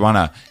because you want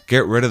to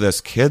get rid of this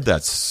kid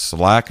that's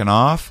slacking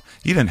off,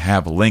 you didn't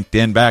have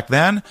LinkedIn back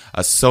then,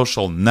 a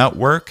social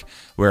network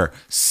where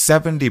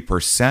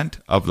 70%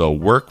 of the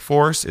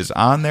workforce is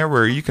on there,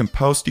 where you can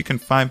post, you can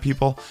find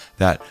people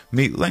that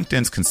meet.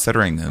 LinkedIn's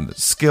considering the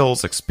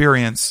skills,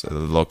 experience,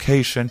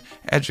 location,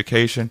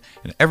 education,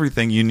 and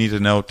everything you need to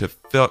know to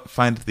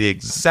find the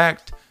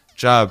exact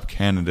job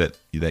candidate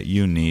that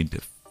you need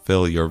to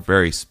fill your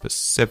very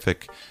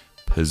specific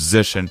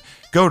position.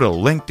 Go to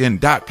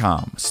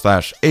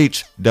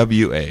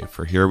linkedin.com/HWA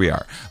for here we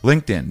are.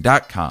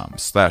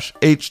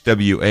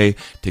 LinkedIn.com/HWA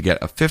to get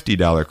a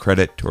 $50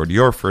 credit toward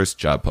your first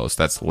job post.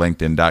 That's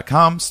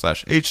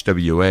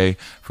LinkedIn.com/HWA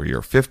for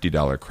your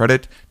 $50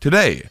 credit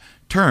today.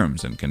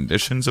 Terms and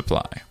conditions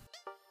apply.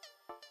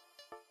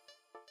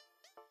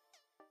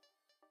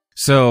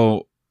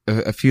 So,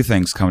 a few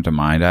things come to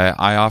mind.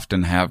 I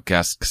often have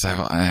guests because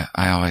I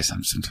always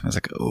am sometimes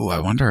like, oh, I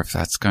wonder if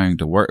that's going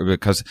to work,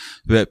 because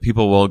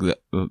people will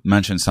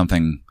mention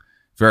something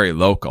very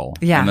local.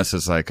 Yeah. And this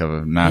is like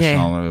a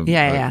national,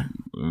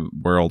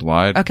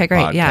 worldwide okay,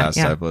 great. podcast.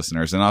 Yeah. I have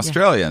listeners in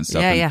Australia and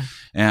stuff. Yeah.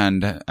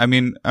 And I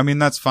mean,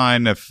 that's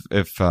fine if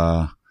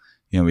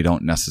we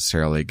don't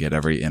necessarily get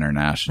every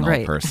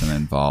international person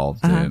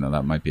involved.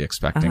 That might be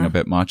expecting a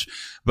bit much.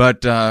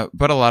 But a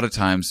lot of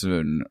times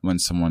when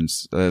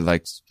someone's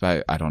like,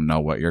 I don't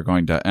know what you're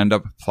going to end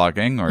up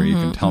plugging, or you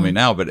can tell me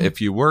now, but if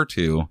you were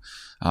to,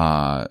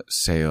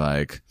 say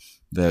like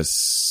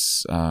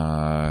this,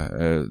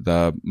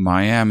 the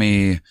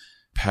Miami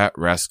pet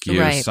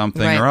rescue,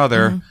 something or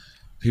other,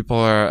 people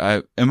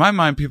are, in my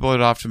mind, people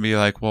would often be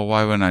like, well,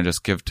 why wouldn't I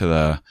just give to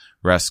the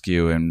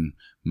rescue in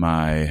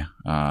my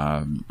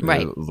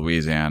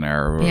Louisiana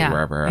or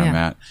wherever I'm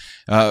at.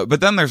 But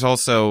then there's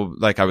also,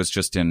 like, I was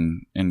just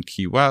in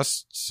Key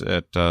West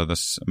at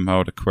this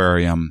Moat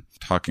Aquarium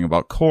talking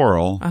about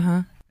coral.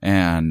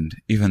 And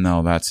even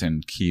though that's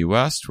in Key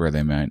West where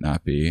they might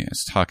not be,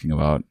 it's talking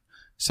about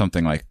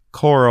something like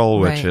coral,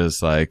 which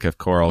is like, if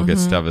coral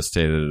gets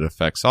devastated, it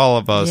affects all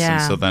of us.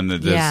 And so then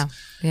it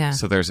is.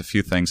 So there's a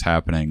few things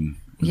happening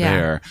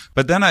there.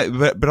 But then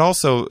but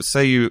also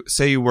say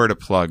you were to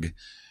plug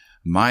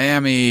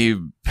Miami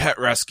Pet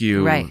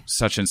Rescue,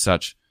 such and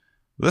such.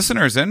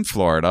 Listeners in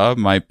Florida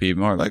might be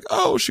more like,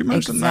 oh, she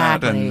mentioned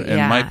that,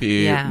 and might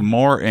be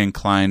more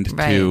inclined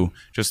to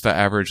just the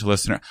average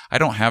listener. I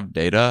don't have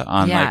data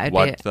on I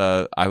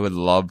would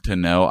love to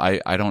know.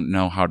 I don't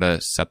know how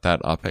to set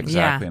that up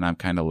exactly, and I'm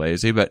kind of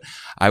lazy, but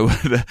I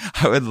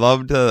would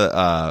love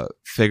to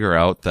figure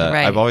out the.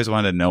 I've always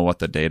wanted to know what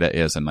the data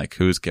is and like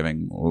who's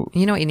giving.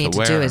 You know what you need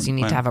to do is you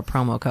need to have a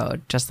promo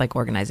code, just like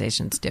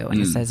organizations do,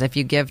 and it says if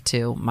you give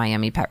to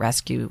Miami Pet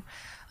Rescue,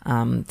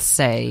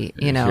 say,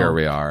 here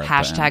we are,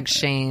 hashtag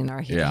Shane,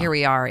 or here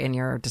we are in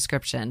your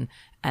description,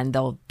 and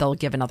they'll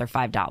give another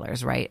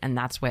 $5, right? And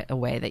that's a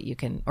way that you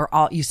can, or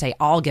I'll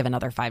give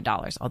another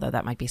 $5, although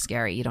that might be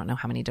scary. You don't know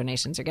how many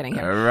donations you're getting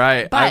here.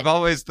 Right. But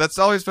that's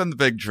always been the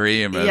big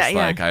dream, is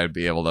like I would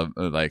be able to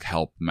like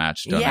help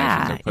match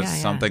donations or put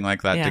something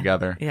like that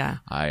together. Yeah.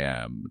 I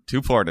am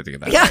too poor to do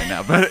that right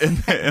now, but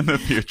in the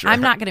future.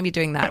 I'm not going to be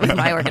doing that with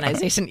my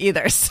organization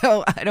either,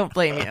 so I don't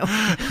blame you.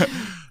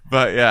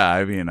 But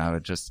I mean,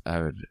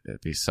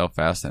 it'd be so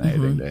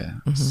fascinating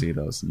to see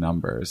those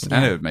numbers,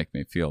 and it would make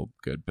me feel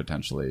good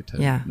potentially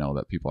to know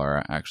that people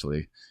are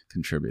actually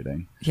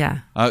contributing. Yeah.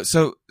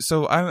 So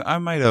I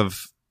might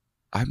have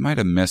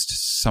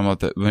missed some of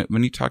the,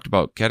 when you talked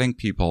about getting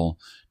people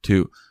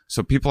to,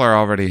 so people are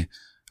already,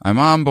 I'm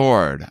on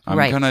board.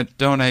 I'm going to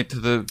donate to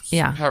the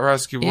pet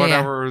rescue,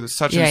 whatever,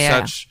 such and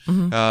such.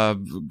 I'm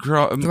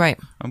going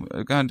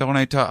to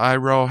donate to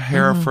IRO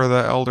Hair for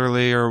the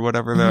elderly, or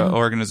whatever the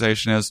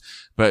organization is.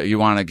 But you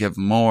want to give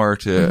more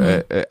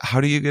to,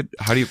 how do you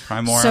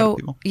pry more out of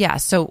people? Yeah.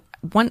 So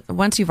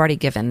once you've already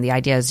given, the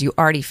idea is you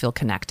already feel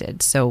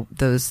connected. So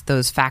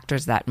those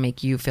factors that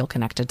make you feel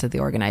connected to the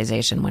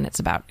organization, when it's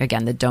about,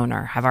 again, the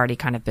donor, have already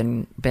kind of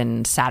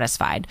been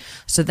satisfied.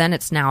 So then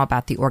it's now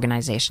about the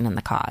organization and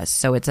the cause.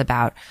 So it's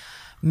about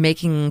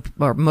making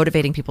or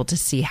motivating people to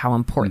see how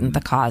important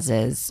the cause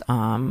is,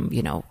 and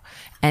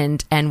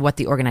what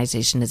the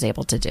organization is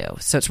able to do.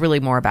 So it's really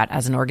more about,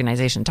 as an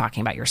organization,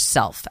 talking about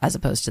yourself as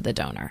opposed to the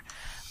donor.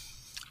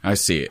 I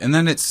see. And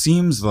then it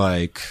seems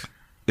like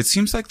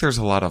there's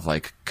a lot of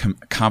like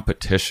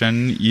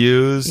competition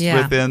used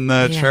within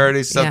the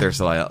charity stuff. There's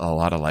a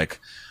lot of like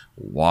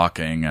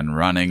walking and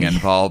running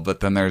involved, but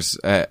then there's,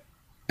 it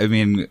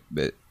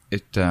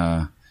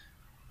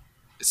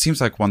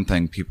seems like one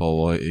thing people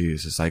will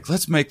use is like,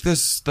 let's make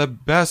this the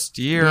best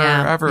year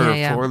ever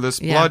for this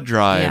blood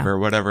drive or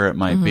whatever it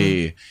might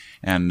be.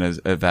 And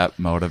that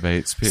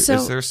motivates people. So,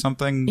 is there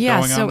something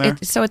going on there?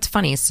 So it's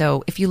funny.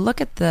 So if you look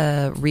at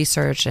the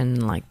research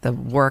and like the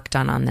work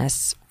done on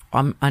this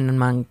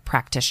among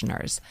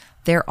practitioners,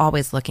 they're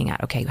always looking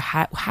at, okay,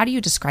 how do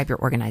you describe your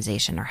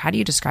organization, or how do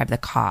you describe the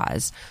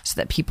cause so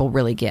that people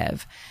really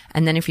give?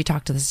 And then if you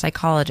talk to the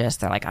psychologist,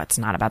 they're like, oh, it's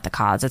not about the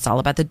cause. It's all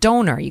about the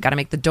donor. You got to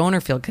make the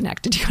donor feel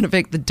connected. You got to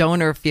make the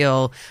donor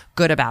feel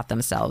good about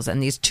themselves.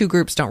 And these two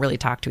groups don't really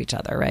talk to each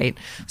other, right?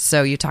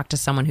 So you talk to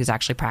someone who's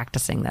actually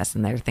practicing this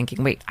and they're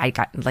thinking, wait,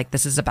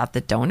 this is about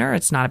the donor.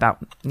 It's not about,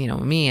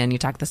 me. And you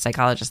talk to the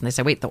psychologist and they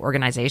say, wait, the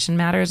organization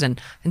matters.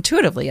 And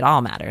intuitively it all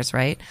matters,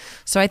 right?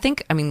 So I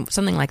think,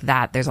 something like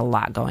that, there's a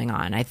lot going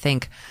on. I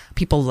think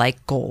people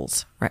like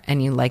goals, right?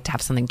 And you like to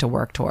have something to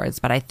work towards,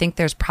 but I think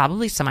there's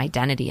probably some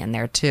identity in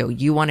there too.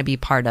 You want to be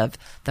part of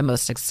the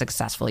most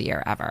successful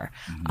year ever.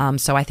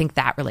 So I think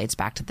that relates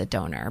back to the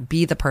donor.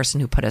 Be the person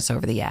who put us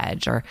over the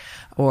edge,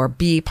 or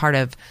be part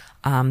of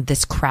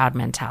this crowd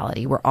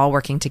mentality. We're all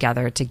working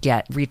together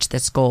to reach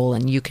this goal,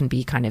 and you can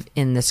be kind of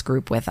in this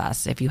group with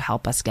us if you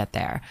help us get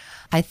there.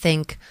 I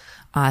think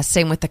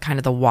same with the kind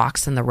of the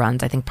walks and the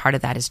runs. I think part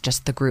of that is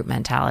just the group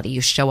mentality.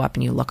 You show up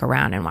and you look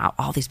around and wow,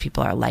 all these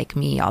people are like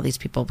me. All these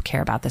people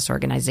care about this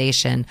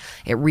organization.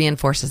 It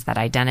reinforces that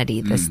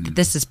identity.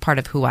 This is part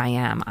of who I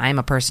am. I'm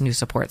a person who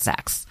supports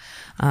X.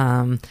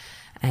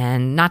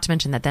 And not to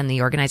mention that then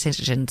the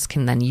organizations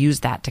can then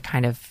use that to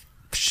kind of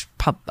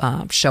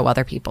show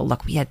other people,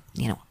 look, we had,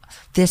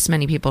 this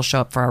many people show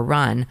up for a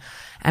run.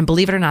 And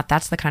believe it or not,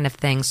 that's the kind of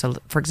thing. So,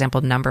 for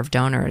example, number of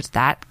donors,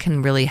 that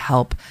can really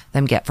help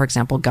them get, for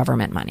example,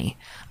 government money.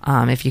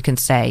 If you can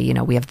say,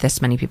 we have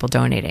this many people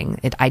donating,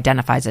 it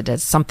identifies it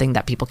as something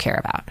that people care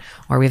about.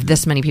 Or we have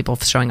this many people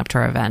showing up to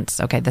our events.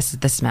 Okay,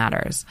 this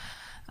matters.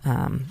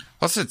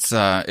 Plus,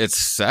 it's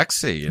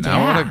sexy,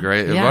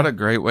 What a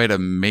great way to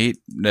meet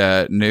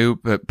new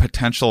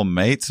potential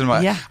mates. And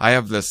I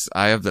have this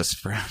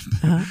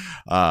friend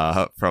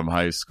from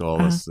high school.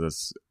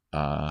 This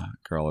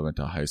girl I went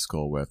to high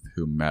school with,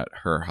 who met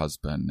her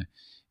husband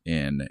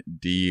in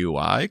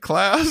DUI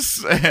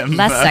class, and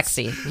less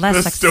sexy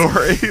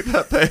story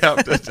that they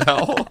have to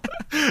tell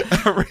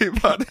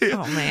everybody.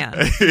 Oh man,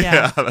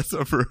 that's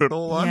a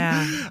brutal one.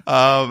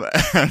 I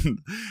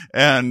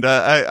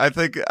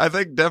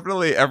think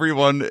definitely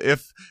everyone,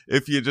 if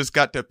you just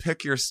got to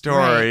pick your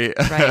story,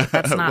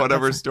 right.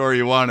 Whatever story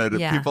you wanted,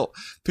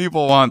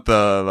 people want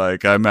the,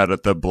 like, I met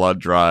at the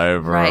blood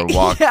drive or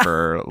walk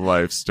for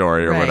life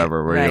story or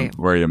whatever,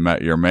 where you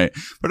met your mate.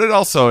 But it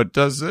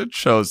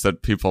shows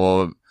that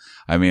people,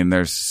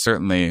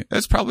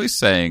 it's probably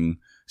saying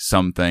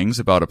some things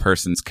about a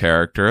person's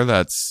character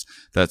that's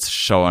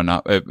showing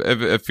up.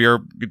 If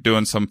you're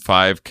doing some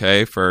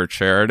 5K for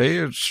charity,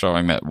 it's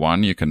showing that,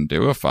 one, you can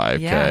do a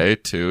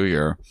 5K, two,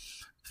 you're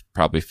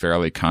probably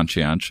fairly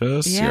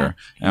conscientious, you're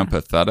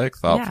empathetic,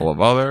 thoughtful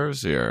of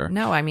others, and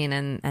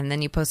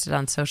then you post it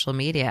on social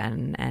media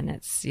and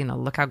it's,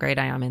 look how great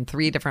I am in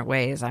 3 different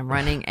ways. I'm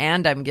running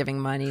and I'm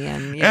giving money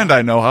and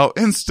I know how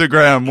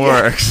Instagram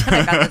works.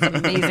 I got this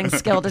amazing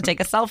skill to take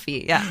a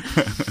selfie.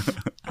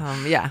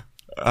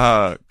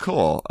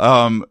 Cool.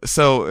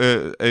 So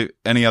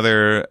any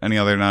other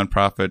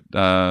nonprofit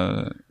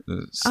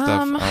stuff?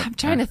 I'm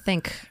trying to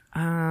think.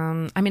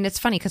 It's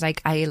funny because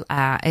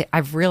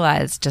I've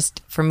realized,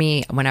 just for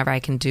me, whenever I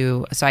can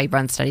do, so I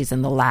run studies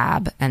in the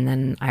lab and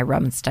then I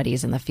run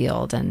studies in the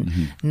field, and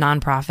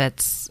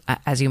nonprofits,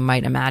 as you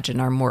might imagine,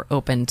 are more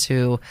open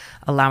to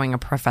allowing a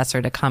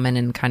professor to come in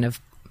and kind of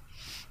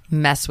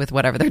mess with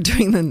whatever they're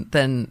doing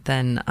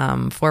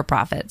than for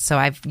profit. So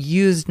I've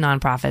used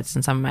nonprofits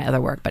in some of my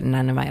other work, but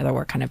none of my other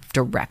work kind of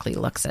directly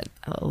looks at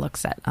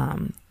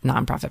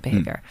nonprofit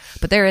behavior.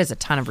 But there is a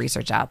ton of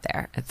research out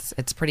there.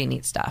 It's pretty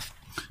neat stuff.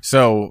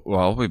 So,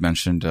 we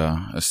mentioned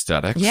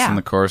aesthetics in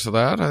the course of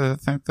that. I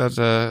think that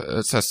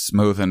it's a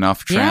smooth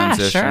enough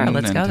transition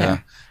Let's go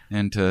there.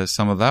 Into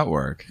some of that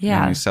work.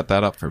 Yeah. And you set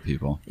that up for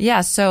people. Yeah,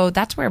 so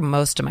that's where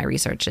most of my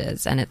research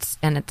is. And it's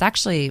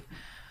actually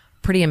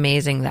pretty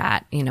amazing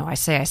that, I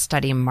say I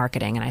study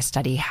marketing and I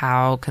study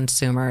how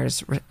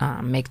consumers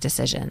make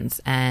decisions.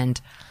 And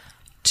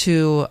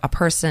to a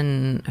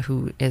person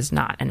who is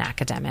not an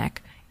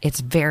academic,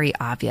 it's very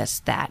obvious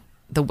that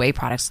the way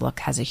products look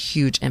has a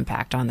huge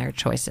impact on their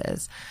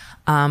choices.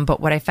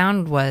 But what I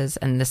found was,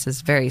 and this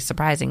is very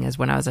surprising, is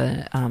when I was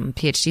a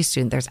PhD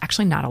student, there's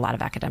actually not a lot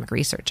of academic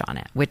research on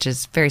it, which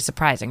is very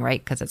surprising,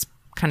 right? Because it's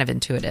kind of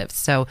intuitive.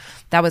 So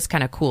that was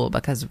kind of cool,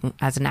 because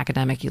as an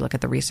academic, you look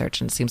at the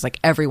research and it seems like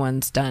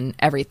everyone's done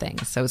everything.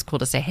 So it's cool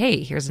to say,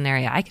 hey, here's an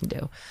area I can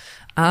do.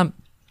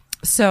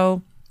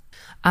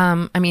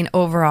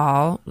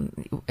 Overall,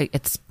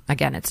 it's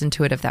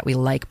intuitive that we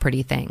like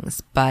pretty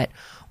things. But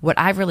what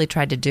I've really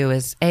tried to do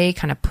is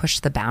kind of push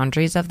the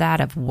boundaries of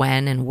that, of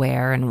when and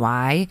where and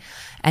why,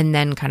 and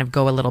then kind of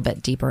go a little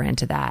bit deeper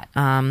into that.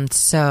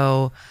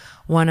 So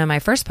one of my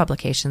first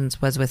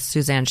publications was with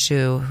Suzanne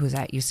Shu, who's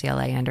at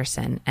UCLA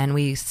Anderson. And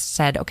we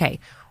said, okay,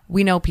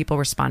 we know people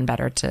respond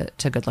better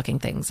to good-looking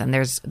things. And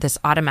there's this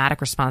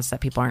automatic response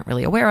that people aren't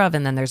really aware of.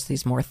 And then there's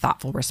these more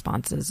thoughtful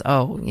responses.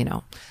 Oh,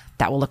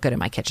 that will look good in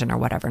my kitchen or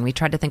whatever. And we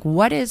tried to think,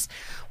 what is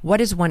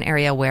one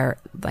area where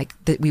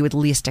we would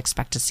least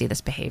expect to see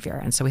this behavior?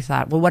 And so we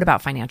thought, well, what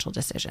about financial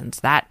decisions?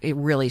 That it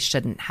really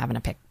shouldn't have an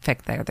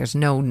effect there. There's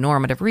no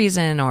normative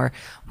reason, or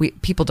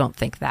people don't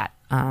think that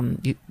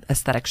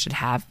aesthetics should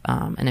have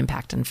an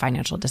impact in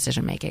financial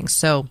decision making.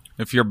 So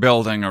if you're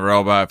building a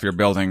robot, if you're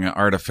building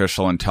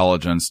artificial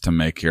intelligence to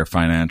make your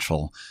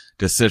financial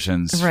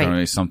decisions,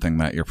 right, something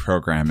that you're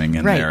programming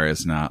in there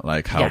is not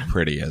like, how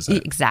pretty is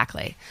it?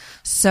 Exactly.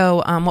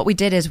 So what we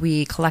did is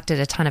we collected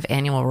a ton of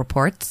annual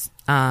reports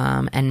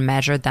and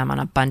measured them on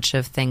a bunch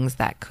of things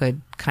that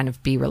could kind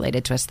of be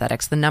related to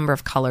aesthetics. The number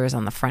of colors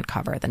on the front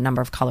cover, the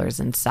number of colors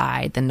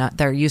inside,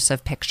 their use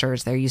of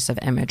pictures, their use of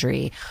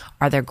imagery.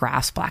 Are their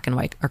graphs black and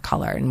white or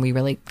color? And we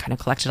really kind of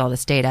collected all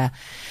this data.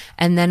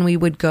 And then we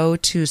would go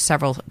to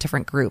several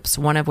different groups,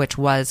 one of which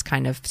was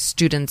kind of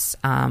students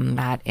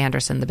at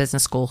Anderson, the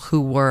business school, who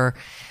were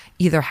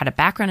either had a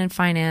background in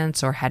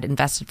finance or had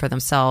invested for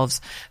themselves,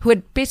 who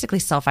had basically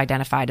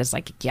self-identified as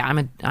like, yeah, I'm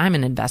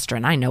an investor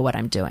and I know what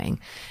I'm doing.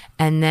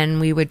 And then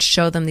we would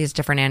show them these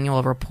different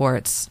annual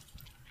reports,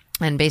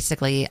 and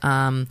basically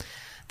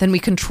then we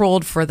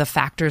controlled for the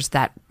factors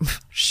that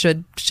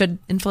should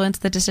influence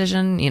the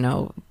decision,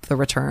 the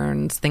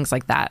returns, things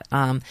like that.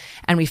 And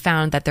we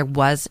found that there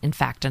was, in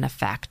fact, an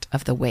effect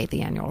of the way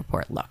the annual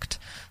report looked.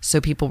 So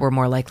people were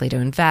more likely to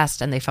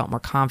invest, and they felt more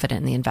confident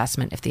in the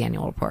investment if the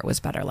annual report was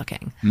better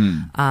looking.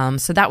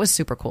 So that was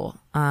super cool.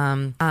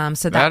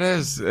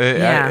 That's,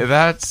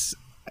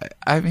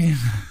 I mean,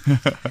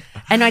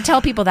 and I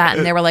tell people that,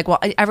 and they were like, "Well,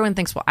 everyone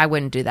thinks, well, I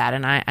wouldn't do that."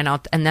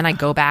 And then I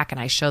go back and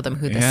I show them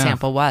who the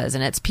sample was,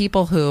 and it's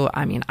people who,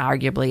 I mean,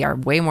 arguably are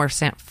way more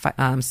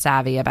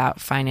savvy about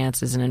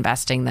finances and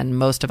investing than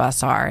most of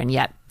us are, and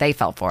yet they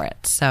fell for it.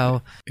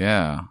 So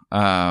yeah,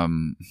 I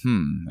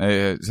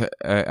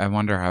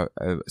wonder how.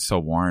 So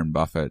Warren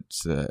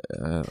Buffett's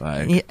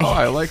like, oh,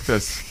 I like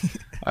this.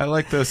 I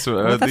like this.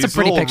 Well, these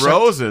little picture.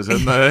 Roses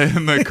in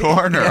the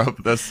corner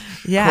of this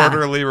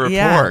quarterly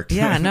report.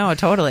 Yeah, no,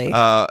 totally.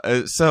 Well,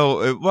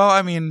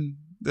 I mean,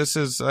 this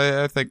is.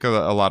 I think a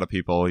lot of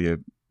people,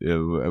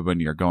 when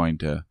you're going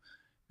to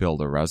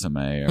build a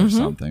resume or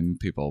something,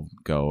 people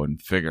go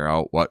and figure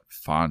out what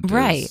font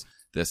is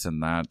this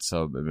and that,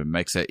 so it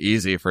makes it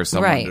easy for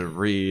someone to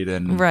read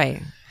and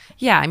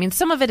Yeah, I mean,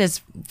 some of it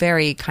is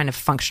very kind of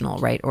functional,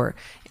 right? Or,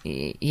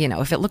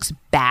 if it looks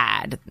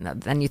bad,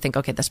 then you think,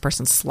 okay, this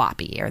person's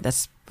sloppy, or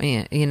this,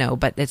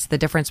 but it's the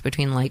difference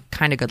between like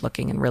kind of good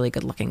looking and really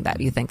good looking that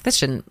you think this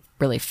shouldn't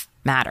really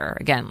matter.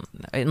 Again,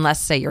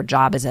 unless, say, your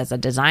job is as a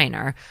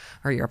designer,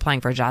 or you're applying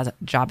for a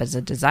job as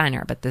a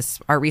designer. But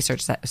our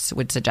research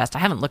would suggest, I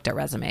haven't looked at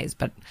resumes,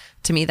 but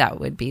to me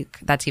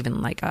that's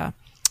even like a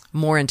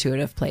more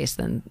intuitive place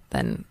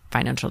than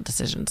financial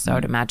decisions. So I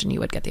would imagine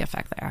you would get the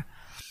effect there.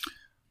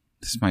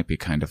 This might be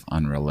kind of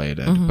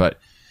unrelated,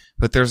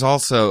 but there's a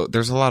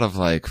lot of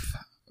like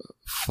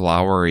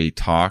flowery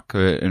talk,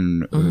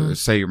 and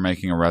say you're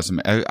making a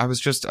resume. I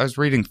was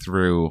reading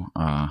through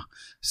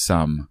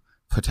some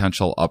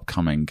potential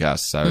upcoming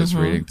guests. I was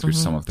reading through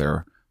some of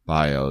their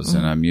bios,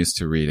 and I'm used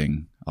to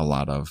reading a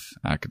lot of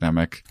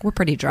academic. We're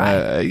pretty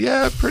dry.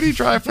 Pretty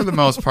dry for the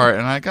most part.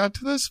 And I got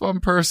to this one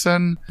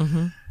person,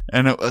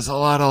 and it was a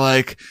lot of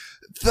like,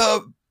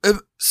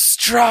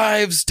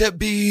 strives to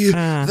be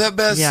the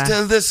best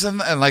of this and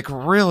like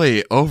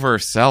really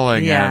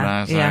overselling it. And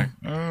I was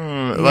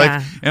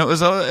like, and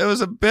it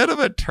was a bit of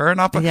a turn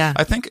up.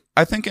 I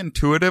think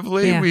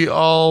intuitively we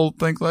all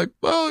think like,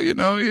 well, you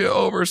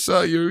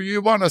oversell,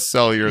 you want to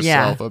sell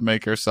yourself and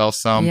make yourself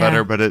sound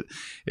better, but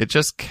it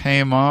just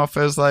came off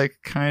as like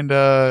kind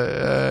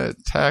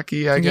of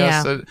tacky, I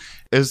guess.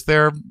 Is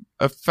there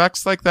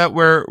effects like that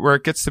where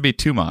it gets to be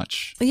too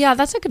much? Yeah,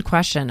 that's a good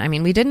question. I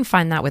mean, we didn't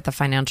find that with the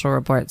financial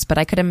reports, but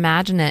I could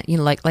imagine it,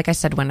 like I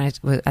said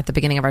at the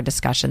beginning of our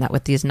discussion, that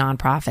with these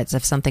nonprofits,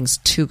 if something's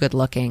too good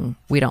looking,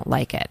 we don't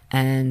like it.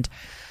 And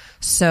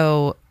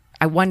so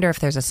I wonder if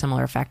there's a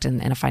similar effect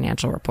in a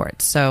financial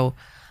report. So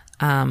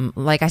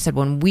like I said,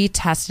 when I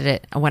tested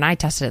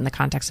it in the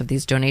context of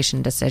these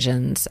donation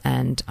decisions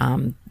and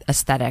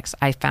aesthetics,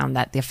 I found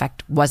that the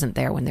effect wasn't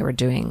there when they were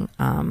doing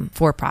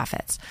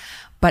for-profits.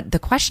 But the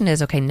question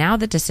is, okay, now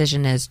the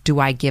decision is,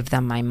 do I give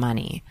them my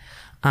money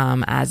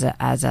as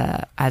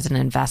an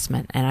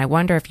investment? And I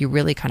wonder if you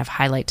really kind of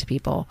highlight to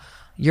people,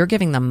 you're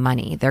giving them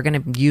money. They're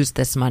going to use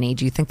this money.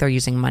 Do you think they're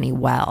using money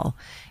well?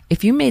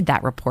 If you made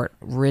that report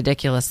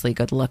ridiculously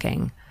good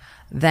looking,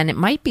 then it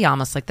might be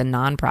almost like the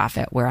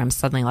nonprofit where I'm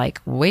suddenly like,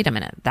 wait a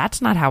minute,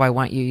 that's not how I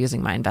want you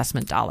using my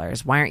investment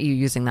dollars. Why aren't you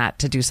using that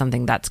to do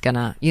something that's going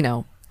to,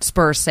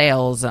 spur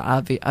sales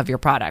of your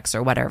products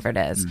or whatever it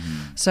is.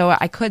 So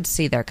I could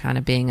see there kind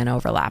of being an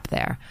overlap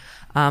there.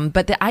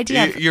 But the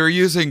idea you're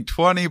using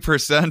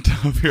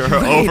 20% of your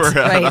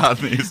overhead on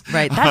these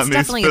That's on these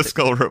definitely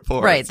fiscal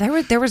reports.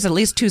 Right. There was at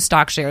least 2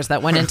 stock shares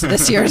that went into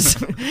this year's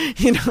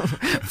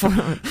for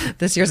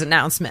this year's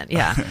announcement.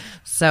 Yeah.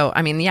 So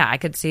I mean, yeah, I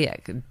could see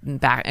it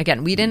back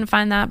again. We didn't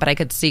find that, but I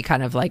could see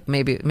kind of like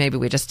maybe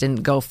we just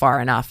didn't go far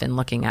enough in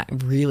looking at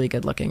really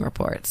good looking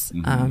reports.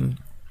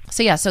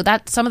 So yeah, so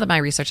that some of my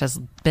research has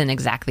been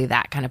exactly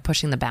that, kind of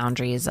pushing the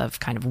boundaries of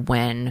kind of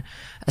when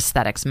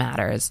aesthetics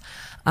matters.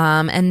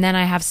 And then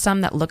I have some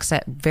that looks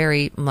at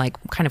very like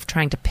kind of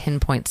trying to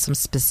pinpoint some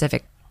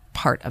specific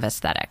part of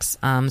aesthetics.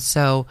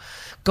 So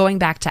going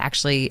back to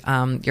actually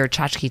your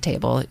tchotchke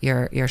table,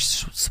 your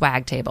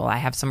swag table, I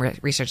have some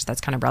research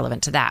that's kind of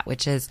relevant to that,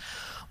 which is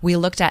we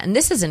looked at, and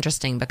this is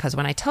interesting because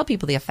when I tell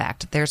people the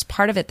effect, there's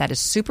part of it that is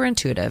super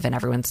intuitive and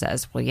everyone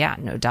says, well, yeah,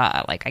 no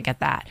duh, like I get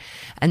that.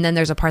 And then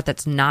there's a part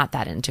that's not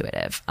that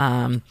intuitive.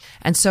 And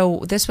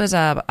so this was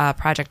a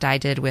project I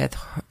did with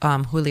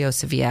Julio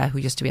Sevilla, who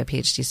used to be a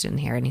PhD student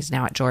here, and he's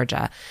now at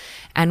Georgia.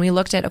 And we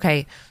looked at,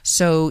 okay,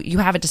 so you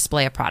have a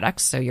display of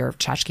products, so your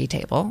tchotchke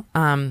table.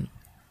 And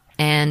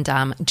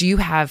do you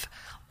have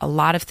a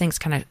lot of things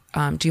kind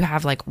of, do you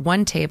have like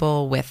one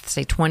table with,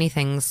 say, 20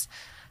 things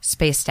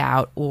spaced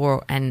out,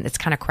 and it's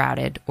kind of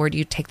crowded, or do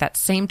you take that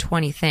same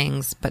 20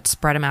 things but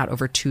spread them out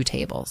over 2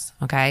 tables?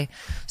 Okay,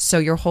 so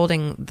you're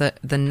holding the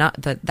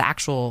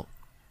actual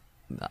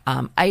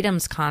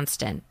items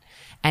constant,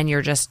 and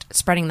you're just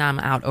spreading them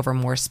out over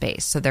more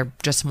space, so they're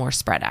just more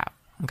spread out.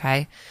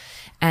 Okay.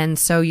 And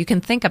so you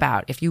can think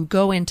about, if you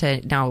go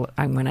into, now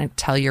I'm going to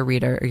tell your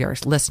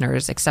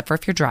listeners, except for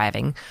if you're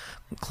driving,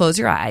 close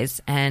your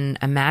eyes and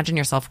imagine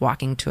yourself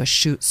walking to a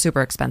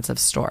super expensive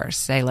store,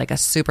 say like a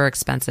super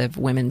expensive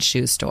women's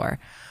shoe store.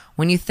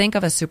 When you think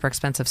of a super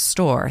expensive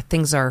store,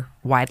 things are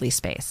widely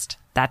spaced.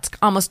 That's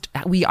almost,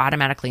 we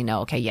automatically know,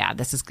 okay, yeah,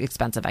 this is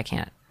expensive, I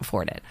can't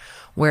afford it.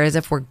 Whereas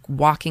if we're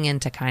walking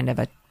into kind of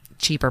a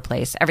cheaper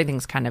place,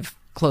 everything's kind of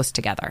close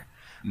together.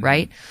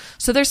 Right?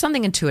 So there's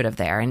something intuitive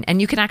there.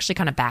 And you can actually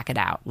kind of back it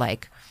out.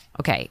 Like,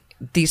 okay,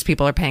 these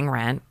people are paying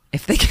rent.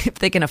 If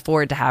they can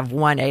afford to have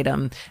one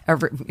item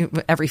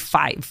every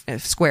 5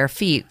 square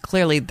feet,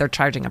 clearly they're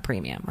charging a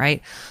premium,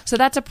 right? So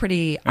that's a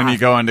pretty... And you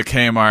go into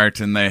Kmart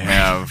and they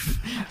have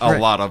a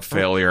lot of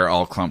failure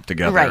all clumped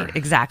together. Right,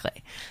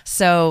 exactly.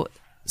 So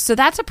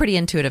that's a pretty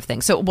intuitive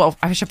thing. So, well,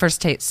 I should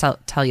first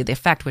tell you the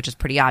effect, which is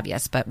pretty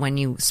obvious. But when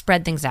you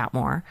spread things out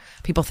more,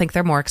 people think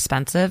they're more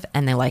expensive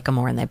and they like them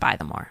more and they buy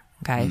them more.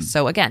 Okay.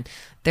 So again,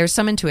 there's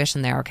some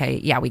intuition there. Okay.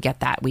 Yeah, we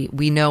get that.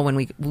 We know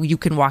when you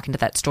can walk into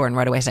that store and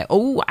right away say,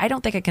 oh, I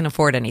don't think I can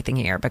afford anything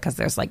here because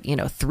there's like,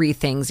 3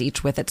 things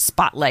each with its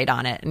spotlight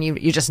on it. And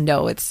you just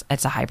know it's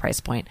a high price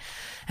point.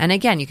 And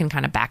again, you can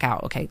kind of back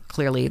out. Okay.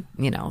 Clearly,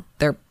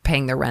 they're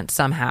paying their rent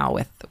somehow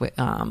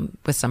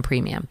with some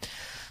premium.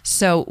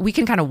 So we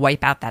can kind of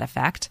wipe out that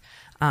effect.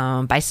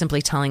 By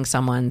simply telling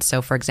someone.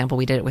 So, for example,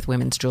 we did it with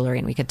women's jewelry,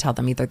 and we could tell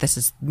them either this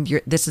is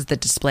the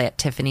display at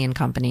Tiffany and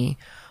Company,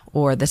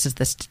 or this is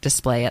this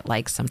display at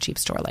like some cheap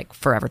store like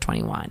Forever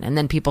 21. And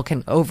then people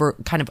can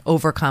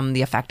overcome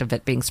the effect of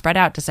it being spread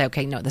out to say,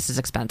 okay, no, this is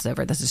expensive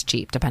or this is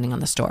cheap, depending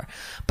on the store.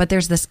 But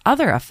there's this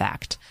other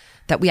effect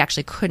that we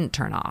actually couldn't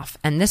turn off,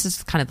 and this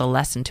is kind of the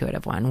less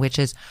intuitive one, which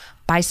is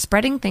by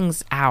spreading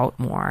things out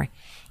more,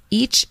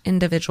 each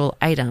individual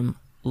item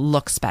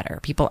looks better.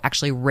 People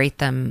actually rate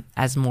them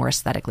as more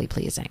aesthetically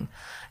pleasing.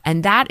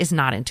 And that is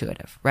not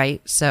intuitive, right?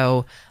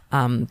 So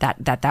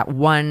that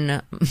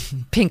one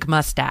pink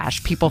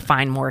mustache, people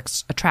find more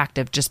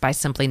attractive just by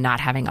simply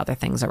not having other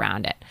things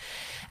around it.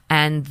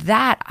 And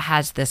that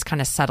has this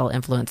kind of subtle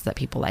influence that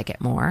people like it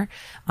more.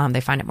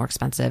 They find it more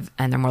expensive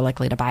and they're more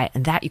likely to buy it.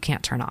 And that you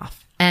can't turn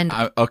off. And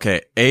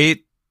okay,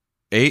 8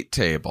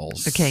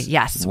 tables. Okay,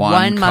 yes.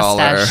 One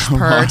mustache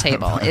per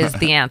table is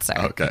the answer.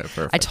 Okay,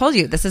 perfect. I told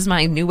you, this is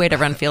my new way to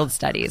run field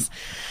studies.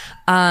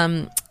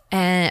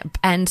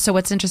 And so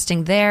what's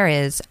interesting there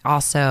is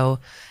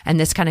also, and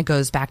this kind of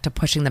goes back to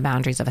pushing the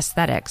boundaries of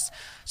aesthetics.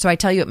 So I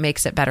tell you, it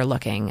makes it better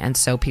looking. And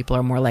so people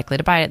are more likely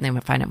to buy it and they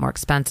would find it more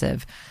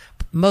expensive.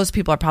 Most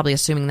people are probably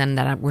assuming then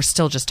that we're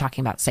still just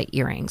talking about, say,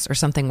 earrings or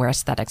something where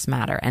aesthetics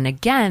matter. And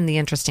again, the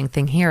interesting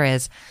thing here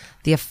is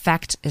the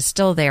effect is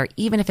still there,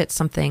 even if it's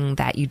something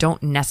that you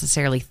don't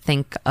necessarily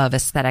think of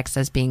aesthetics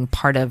as being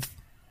part of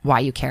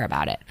why you care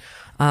about it.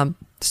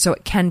 So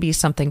it can be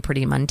something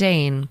pretty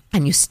mundane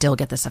and you still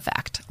get this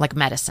effect, like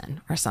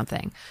medicine or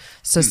something.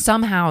 So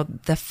somehow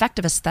the effect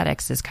of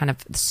aesthetics is kind of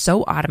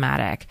so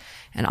automatic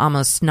and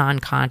almost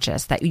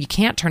non-conscious that you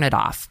can't turn it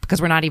off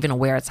because we're not even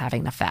aware it's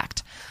having an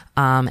effect.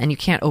 And you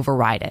can't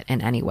override it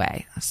in any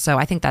way. So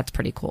I think that's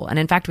pretty cool. And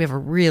in fact, we have a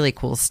really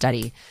cool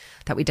study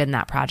that we did in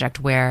that project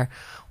where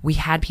we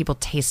had people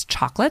taste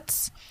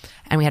chocolates,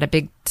 and we had a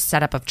big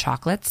setup of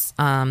chocolates.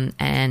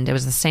 And it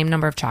was the same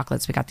number of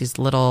chocolates. We got these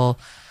little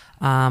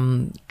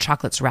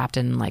chocolates wrapped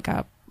in like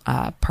a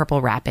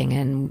purple wrapping,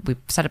 and we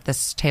set up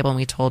this table and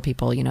we told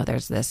people,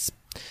 there's this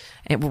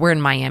we're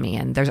in Miami,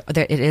 and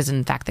it is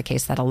in fact the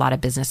case that a lot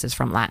of businesses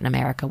from Latin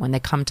America, when they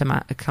come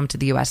to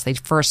the U.S., they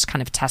first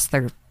kind of test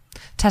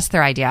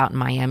their idea out in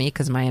Miami,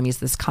 because Miami is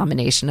this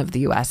combination of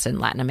the U.S. and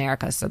Latin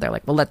America. So they're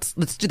like, well, let's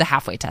do the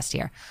halfway test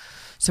here.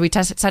 So we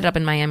set it up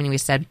in Miami, and we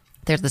said,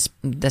 there's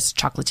this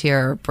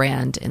chocolatier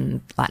brand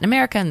in Latin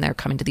America, and they're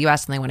coming to the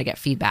U.S. and they want to get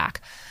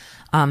feedback.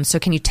 So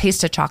can you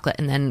taste a chocolate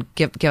and then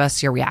give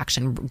us your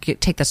reaction?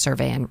 Take the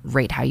survey and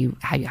rate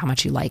how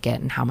much you like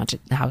it, and how much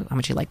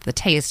you like the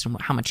taste,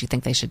 and how much you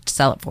think they should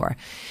sell it for.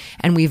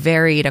 And we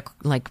varied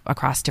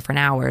across different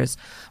hours.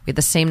 We had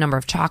the same number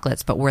of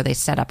chocolates, but were they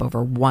set up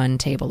over one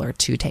table or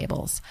two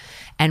tables?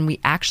 And we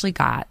actually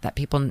got that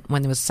people,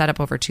 when it was set up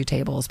over two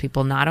tables,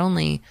 people not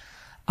only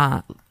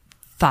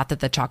thought that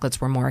the chocolates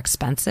were more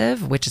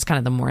expensive, which is kind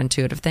of the more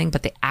intuitive thing,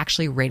 but they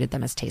actually rated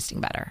them as tasting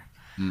better.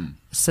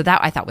 So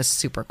that I thought was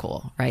super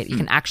cool, right? You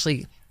can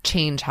actually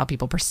change how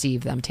people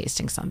perceive them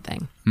tasting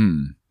something.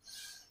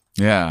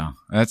 Yeah,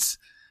 food's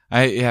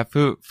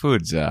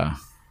food's an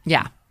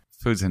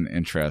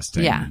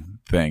interesting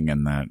thing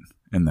in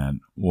that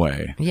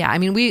way. Yeah, I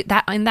mean,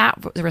 in that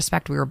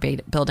respect, we were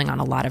building on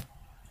a lot of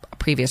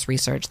previous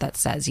research that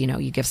says,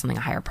 you give something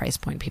a higher price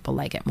point, people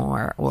like it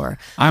more. Or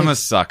I'm a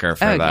sucker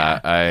for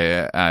that.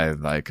 Yeah. I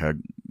like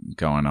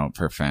going out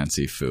for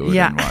fancy food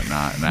and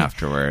whatnot, and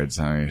afterwards,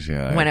 I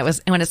mean,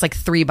 when it's like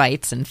 3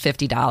 bites and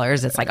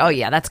 $50, it's like, oh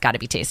yeah, that's got to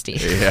be tasty.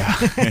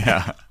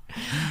 Yeah.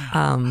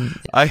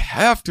 I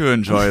have to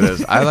enjoy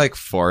this. I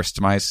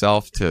forced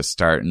myself to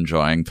start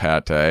enjoying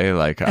pate.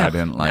 I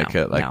didn't like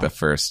it the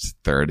first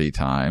 30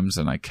 times,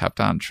 and I kept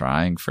on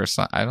trying for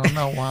some. I don't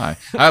know why.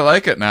 I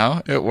like it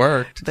now. It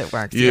worked. It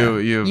works. You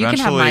eventually can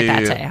have my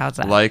pate. How's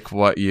that? Like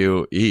what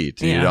you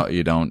eat. Yeah.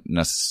 You don't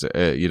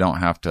necessarily. You don't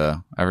have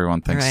to.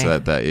 Everyone thinks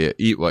Right. that you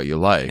eat what you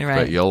like, Right.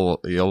 but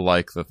you'll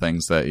like the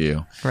things that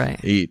you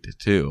eat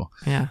too.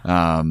 Yeah.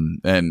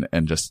 And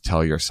just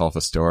tell yourself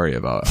a story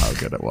about how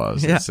good it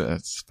was. Yeah.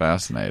 It's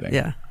fascinating.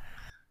 Yeah.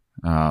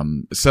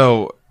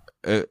 So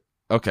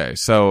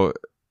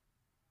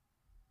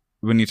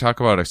when you talk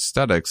about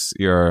aesthetics,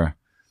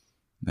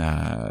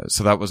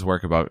 so that was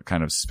work about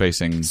kind of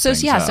spacing. So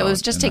things it out,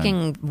 was just and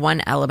taking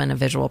one element of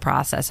visual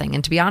processing.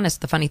 And to be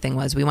honest, the funny thing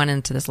was, we went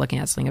into this looking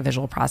at something of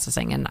visual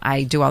processing, and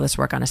I do all this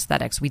work on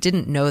aesthetics. We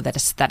didn't know that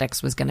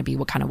aesthetics was going to be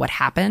what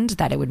happened,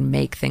 that it would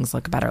make things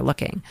look better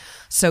looking.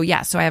 So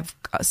I have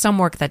some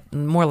work that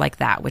more like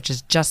that, which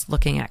is just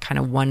looking at kind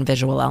of one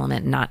visual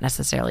element, not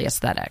necessarily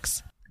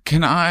aesthetics.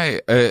 Can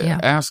I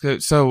ask?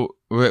 So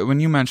when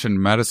you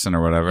mentioned medicine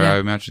or whatever, I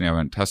imagine you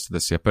haven't tested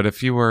this yet, but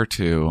if you were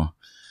to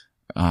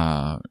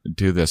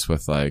do this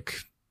with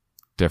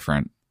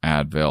different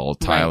Advil,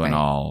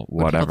 Tylenol,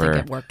 whatever. People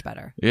think it worked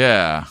better.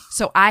 Yeah.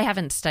 So I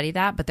haven't studied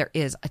that, but there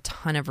is a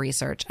ton of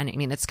research, and I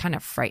mean, it's kind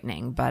of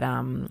frightening. But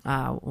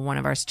one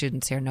of our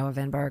students here, Noah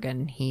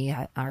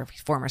Vinberg, our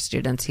former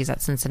students, he's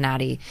at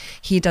Cincinnati.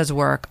 He does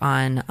work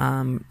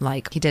on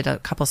he did a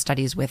couple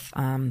studies with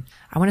I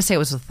want to say it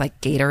was with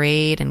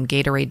Gatorade and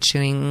Gatorade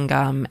chewing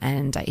gum,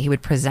 and he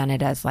would present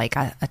it as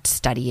a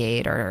study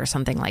aid or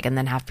something and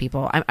then have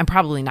people. I'm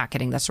probably not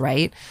getting this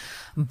right.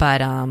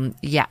 But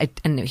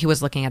and he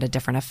was looking at a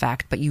different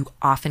effect, but you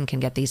often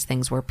can get these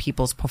things where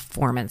people's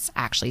performance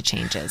actually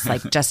changes.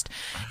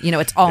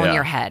 It's all in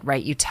your head,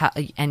 right? He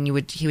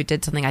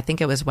did something, I think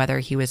it was whether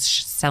he was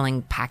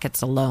selling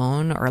packets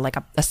alone or a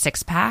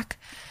 6-pack.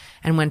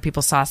 And when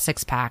people saw a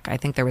 6-pack, I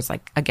think there was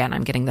again,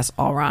 I'm getting this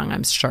all wrong,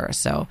 I'm sure.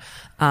 So,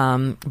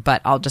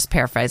 but I'll just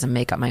paraphrase and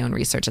make up my own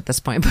research at this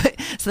point. But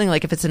something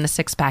like if it's in a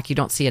 6-pack, you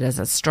don't see it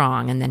as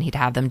strong. And then he'd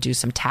have them do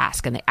some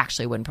task and they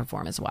actually wouldn't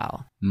perform as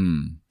well.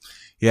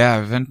 Yeah,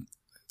 I've been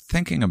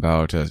thinking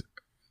about a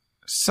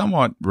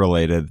somewhat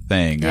related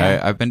thing.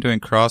 Yeah. I've been doing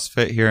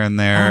CrossFit here and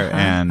there,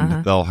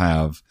 and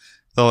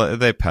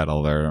they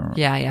pedal their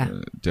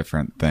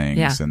different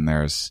things, and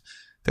there's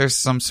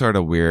some sort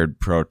of weird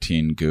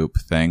protein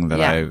goop thing that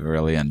I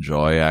really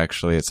enjoy.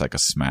 Actually, it's like a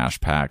smash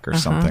pack or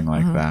something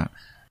like that.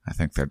 I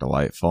think they're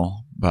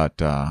delightful,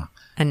 but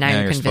and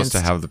now you're supposed to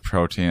have the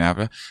protein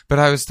after. But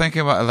I was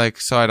thinking about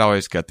so I'd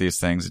always get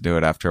these things to do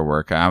it after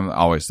work. I'm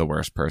always the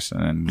worst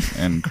person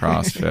in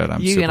CrossFit.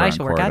 I'm you super and I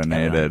should work out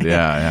together.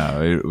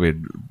 Yeah.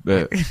 It'd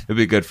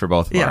be good for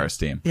both of our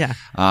esteem. Yeah.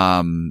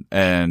 And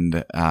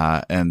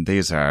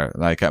these are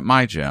at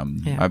my gym.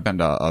 Yeah. I've been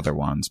to other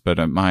ones, but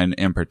at mine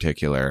in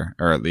particular,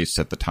 or at least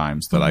at the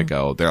times that I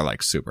go, they're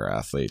super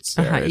athletes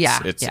there.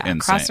 It's insane.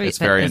 CrossFit it's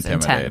very is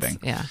intimidating.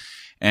 Intense. Yeah.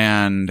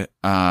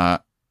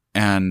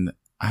 And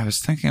I was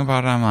thinking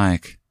about it. I'm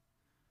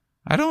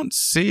I don't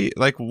see,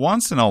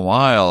 once in a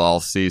while I'll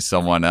see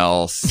someone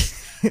else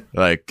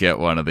get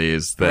one of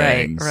these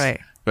things. Right.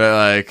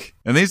 But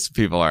and these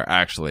people are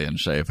actually in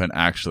shape and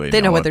actually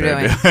they know what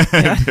they're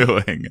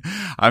doing.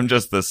 I'm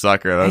just the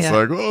sucker that's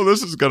oh,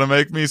 this is going to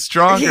make me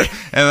stronger. And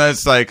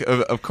that's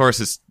of course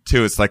it's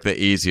the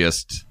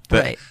easiest.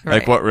 Right.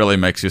 What really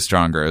makes you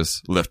stronger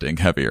is lifting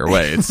heavier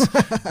weights,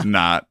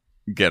 not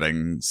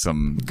getting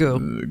some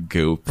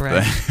goop.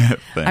 Right.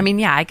 thing. I mean,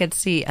 yeah, I could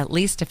see at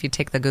least if you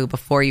take the goo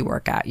before you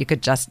work out, you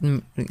could just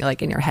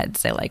like in your head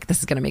say like, this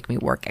is going to make me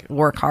work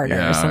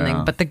harder or something.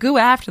 Yeah. But the goo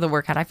after the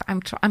workout,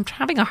 I'm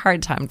having a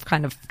hard time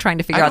kind of trying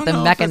to figure out the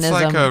mechanism.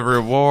 It's like a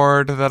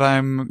reward that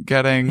I'm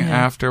getting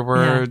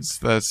afterwards.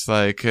 That's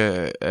like,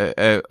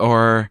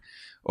 or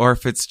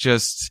if it's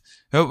just.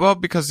 Well,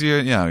 because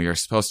you're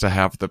supposed to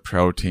have the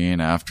protein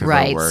after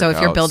the workout. So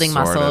if you're building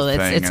muscle,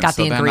 it's got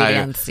the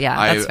ingredients.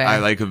 That's fair. I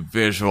like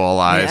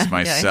visualize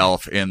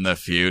myself in the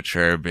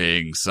future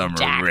being some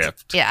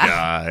ripped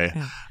guy.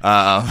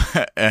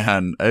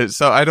 And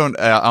so I don't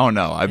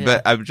know.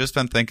 I've just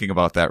been thinking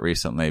about that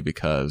recently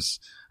because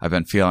I've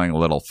been feeling a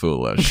little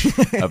foolish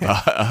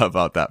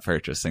about that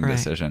purchasing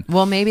decision.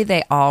 Well, maybe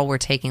they all were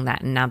taking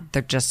that, and now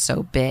they're just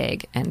so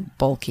big and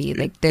bulky.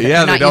 They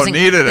don't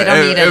need it.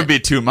 It would be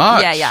too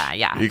much.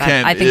 Yeah.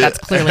 I think that's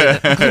clearly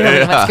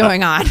what's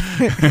going on.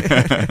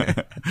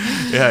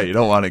 Yeah, you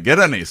don't want to get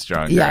any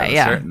stronger at a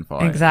certain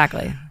point.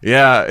 Exactly.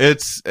 Yeah,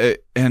 it's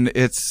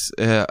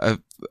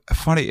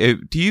funny.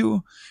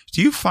 Do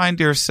you find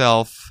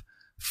yourself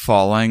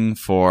falling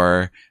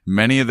for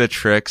many of the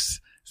tricks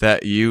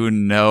that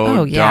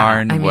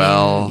darn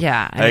well?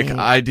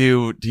 I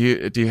do. Do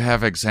you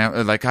have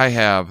example? Like I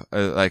have.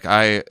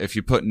 If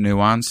you put new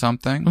on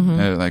something,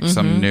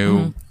 some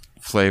new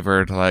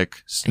flavored like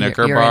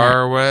Snicker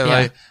bar or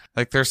what,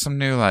 like there's some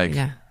new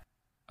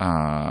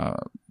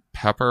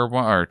pepper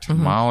one or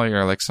tamale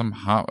or like some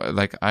hot.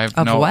 Like I have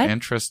no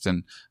interest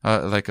in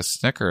like a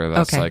Snicker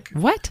that's like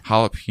what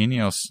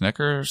jalapeno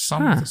Snicker or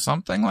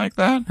something like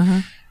that,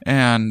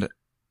 and.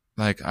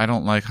 Like, I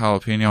don't like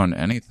jalapeno in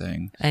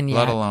anything,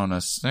 let alone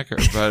a Snicker.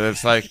 But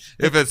it's like,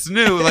 if it's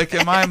new, like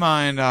in my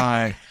mind,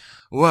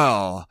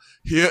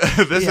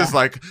 this is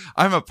like,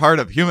 I'm a part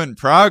of human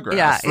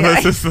progress.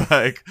 This is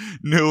like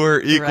newer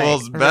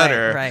equals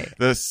better. Right.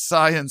 The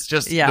science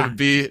just to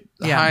be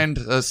behind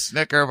a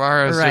Snicker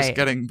bar is just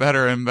getting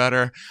better and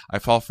better. I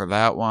fall for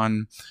that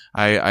one.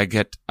 I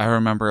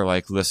remember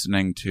like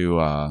listening to,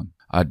 a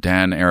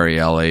Dan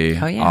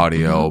Ariely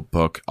audio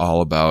book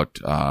all about,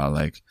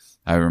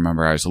 I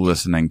remember I was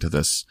listening to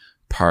this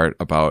part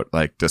about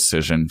like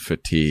decision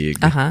fatigue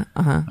on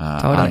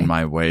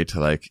my way to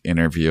like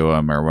interview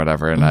him or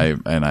whatever. And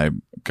I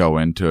go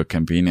into a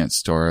convenience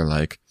store,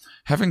 like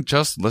having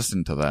just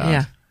listened to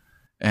that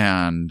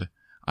and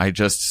I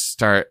just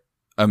start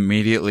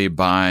immediately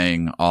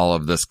buying all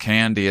of this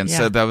candy and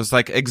said that was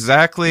like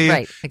exactly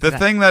the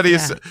thing that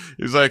he's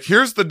like,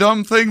 here's the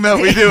dumb thing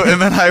that we do.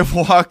 And then I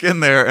walk in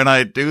there and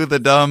I do the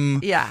dumb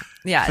thing.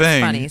 It's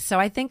funny. So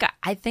I think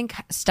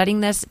studying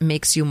this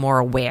makes you more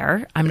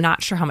aware. I'm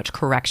not sure how much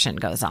correction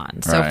goes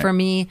on. So for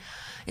me,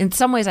 in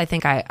some ways, I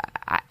think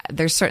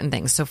there's certain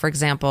things. So for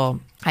example,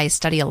 I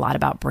study a lot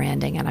about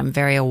branding and I'm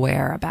very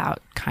aware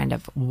about kind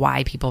of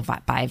why people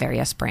buy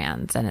various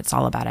brands. And it's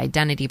all about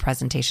identity,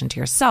 presentation to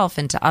yourself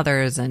and to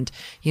others. And,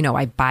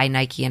 I buy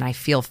Nike and I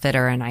feel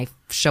fitter and I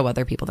show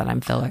other people that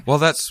I'm fitter. Well,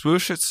 that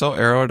swoosh, it's so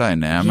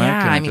aerodynamic.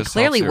 Yeah, and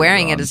clearly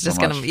wearing it is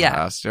just going to,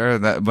 faster.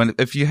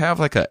 If you have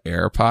like an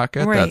air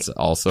pocket that's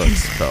also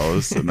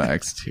exposed in the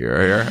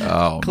exterior,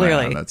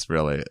 man,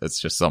 it's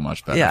just so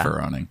much better for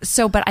running.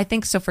 So, but I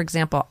think, for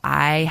example,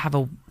 I have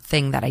a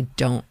thing that I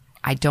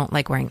don't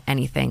like wearing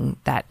anything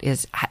that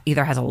is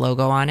either has a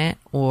logo on it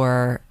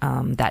or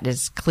that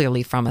is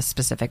clearly from a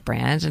specific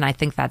brand. And I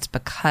think that's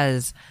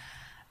because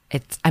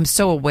I'm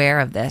so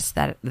aware of this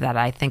that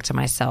I think to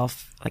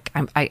myself, like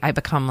I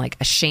become like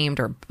ashamed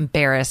or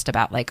embarrassed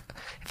about like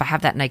if I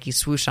have that Nike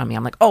swoosh on me,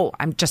 I'm like, oh,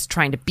 I'm just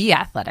trying to be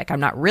athletic. I'm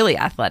not really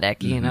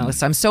athletic,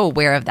 So I'm so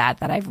aware of that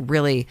I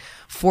really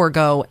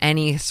forego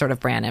any sort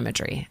of brand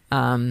imagery.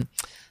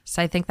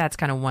 So I think that's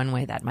kind of one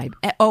way that might.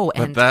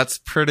 But that's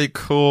pretty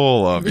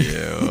cool of you.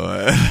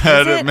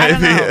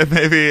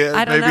 Maybe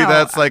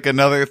that's like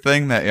another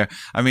thing that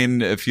I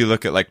mean, if you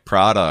look at like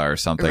Prada or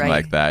something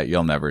like that,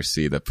 you'll never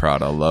see the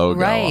Prada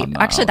logo. Right. On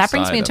the Actually, that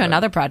brings me into outside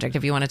another project.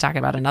 If you want to talk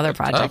about another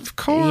project, of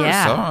course.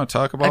 I want to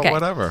talk about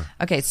whatever.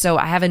 Okay. So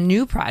I have a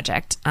new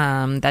project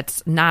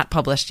that's not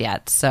published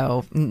yet.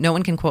 So no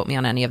one can quote me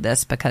on any of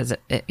this because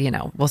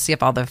we'll see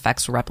if all the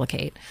effects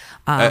replicate.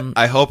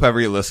 I hope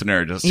every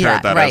listener just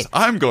heard that as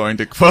I'm going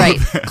to quote.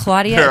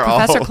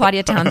 Professor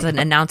Claudia Townsend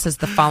announces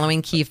the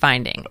following key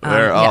finding.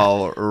 They're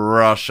all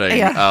rushing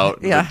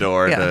out the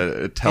door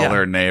to tell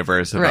their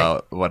neighbors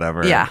about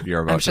whatever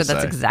you're about to say. I'm sure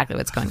that's exactly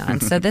what's going on.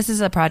 So this is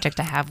a project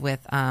I have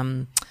with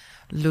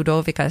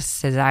Ludovica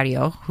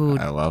Cesario, who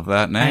I love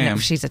that name. I know,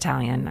 she's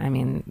Italian. I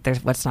mean,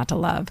 there's what's not to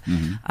love.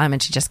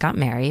 And she just got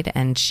married,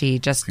 and she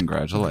just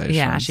congratulations.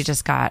 Yeah, she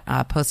just got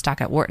a postdoc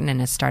at Wharton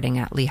and is starting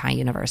at Lehigh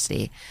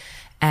University.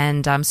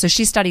 And so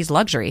she studies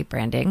luxury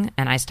branding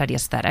and I study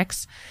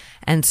aesthetics.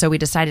 And so we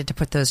decided to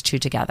put those two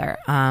together.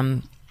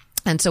 And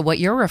so what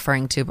you're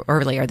referring to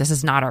earlier, this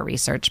is not our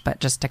research, but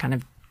just to kind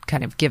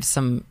of give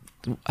some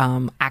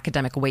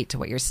academic weight to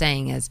what you're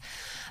saying is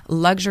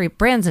luxury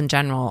brands in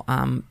general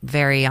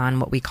vary on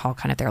what we call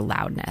kind of their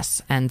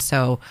loudness. And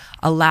so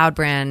a loud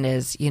brand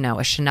is,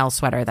 a Chanel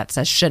sweater that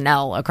says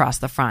Chanel across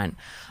the front.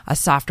 A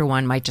softer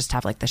one might just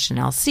have like the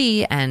Chanel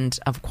C, and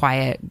a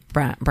quiet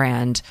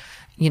brand,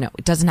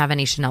 it doesn't have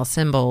any Chanel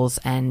symbols,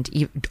 and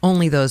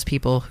only those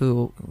people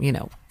who,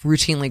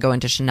 routinely go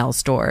into Chanel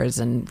stores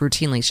and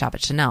routinely shop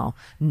at Chanel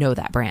know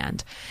that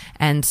brand.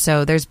 And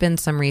so there's been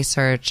some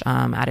research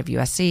out of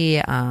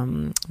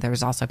USC. There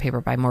was also a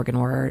paper by Morgan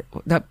Ward.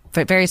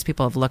 Various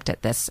people have looked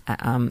at this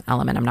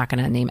element. I'm not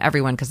going to name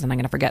everyone because then I'm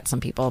going to forget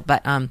some people.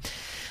 But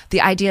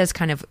the idea is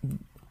kind of,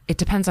 it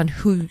depends on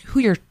who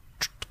you're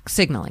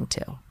signaling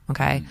to.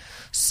 Okay.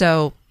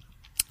 So,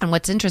 and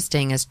what's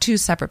interesting is 2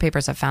 separate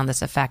papers have found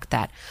this effect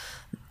that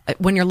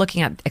when you're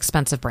looking at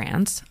expensive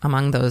brands,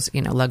 among those,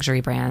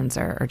 luxury brands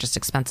or just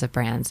expensive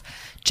brands,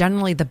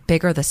 generally the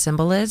bigger the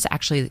symbol is,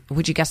 actually,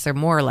 would you guess they're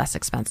more or less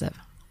expensive?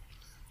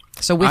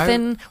 So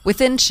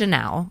within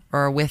Chanel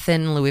or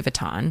within Louis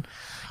Vuitton,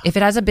 if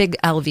it has a big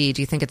LV,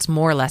 do you think it's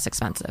more or less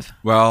expensive?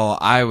 Well,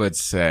 I would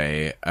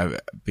say,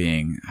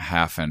 being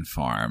half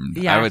informed,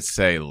 Yes. I would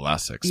say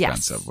less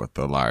expensive with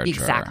the larger.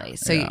 Exactly.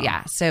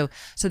 So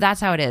so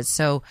that's how it is.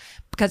 So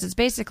because it's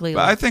basically.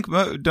 But I think,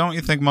 don't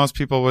you think most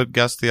people would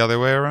guess the other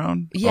way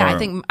around? Yeah,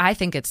 Or- I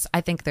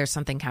think there's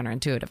something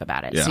counterintuitive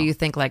about it. Yeah. So you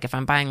think like if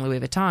I'm buying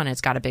Louis Vuitton,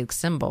 it's got a big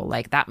symbol,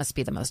 like that must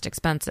be the most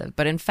expensive.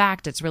 But in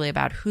fact, it's really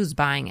about who's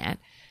buying it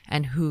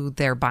and who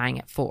they're buying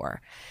it for.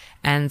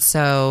 And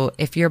so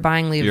if you're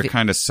buying Louis You're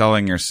kind of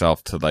selling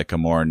yourself to like a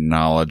more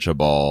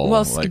knowledgeable,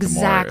 well, like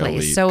exactly. a more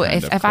elite So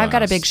kind if of I've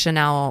got a class. big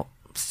Chanel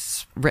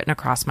written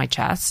across my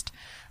chest,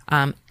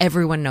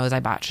 everyone knows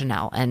I bought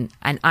Chanel, and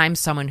I'm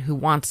someone who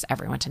wants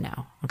everyone to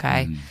know.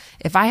 Okay.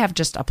 If I have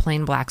just a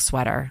plain black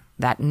sweater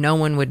that no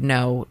one would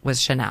know was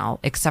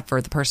Chanel, except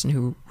for the person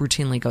who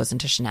routinely goes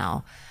into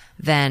Chanel,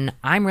 then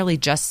I'm really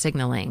just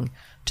signaling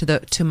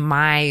to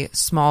my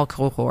small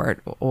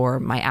cohort or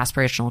my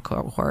aspirational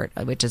cohort,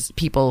 which is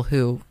people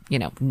who,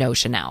 know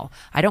Chanel.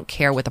 I don't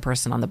care what the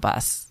person on the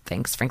bus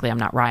thinks. Frankly, I'm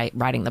not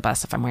riding the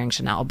bus if I'm wearing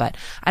Chanel, but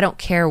I don't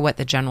care what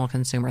the general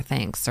consumer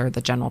thinks or the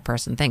general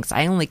person thinks.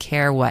 I only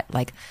care what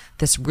like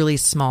this really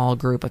small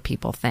group of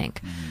people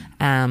think.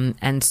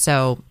 And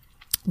so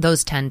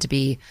those tend to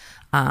be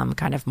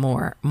kind of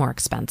more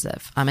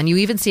expensive. And you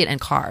even see it in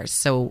cars.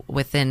 So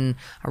within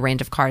a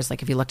range of cars,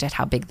 like if you looked at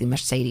how big the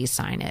Mercedes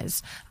sign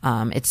is,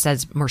 it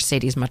says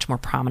Mercedes much more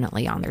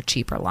prominently on their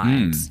cheaper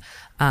lines.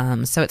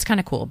 So it's kind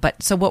of cool.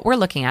 But so what we're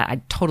looking at,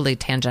 I totally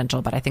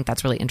tangential, but I think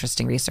that's really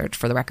interesting research.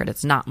 For the record,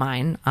 it's not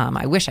mine.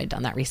 I wish I'd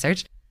done that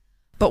research.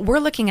 But we're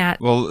looking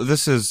at... Well,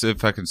 this is,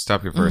 if I can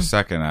stop you for a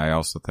second, I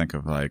also think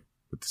of like,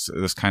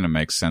 this kind of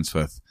makes sense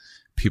with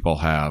people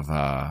have...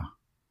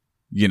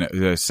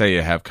 say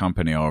you have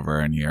company over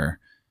and you're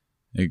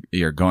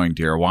going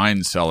to your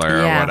wine cellar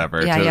or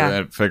whatever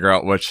to figure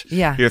out which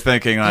you're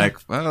thinking like,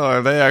 well,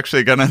 are they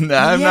actually gonna? I'm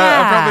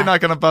probably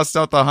not gonna bust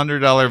out the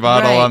 $100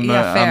 bottle on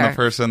the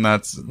person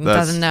that's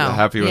doesn't know.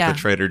 Happy with the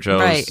Trader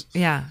Joe's. Right.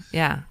 Yeah.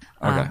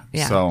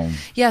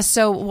 Okay.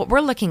 So what we're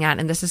looking at,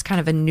 and this is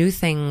kind of a new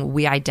thing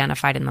we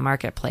identified in the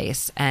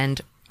marketplace, and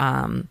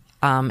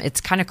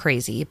it's kind of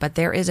crazy, but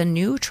there is a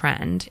new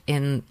trend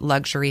in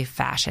luxury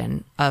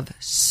fashion of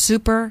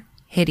super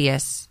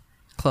hideous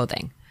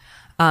clothing.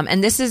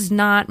 And this is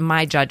not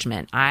my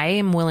judgment. I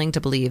am willing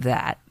to believe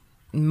that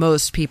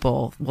most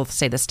people will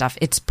say this stuff.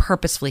 It's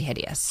purposefully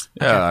hideous.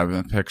 Yeah, okay. I've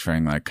been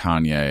picturing like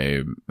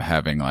Kanye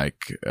having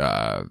like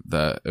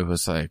it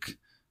was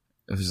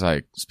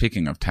like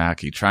speaking of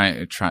tacky,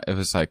 it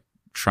was like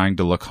trying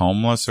to look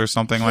homeless or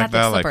something like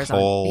that, like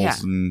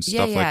holes and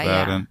stuff like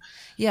that. And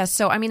yeah,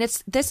 so I mean,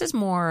 it's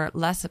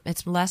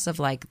less of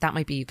like, that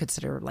might be, you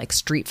consider like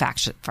street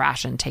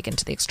fashion taken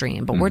to the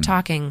extreme, but we're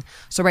talking,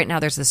 so right now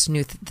there's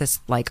this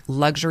like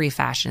luxury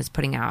fashion is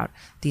putting out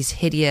these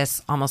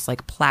hideous, almost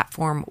like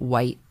platform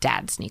white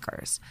dad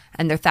sneakers,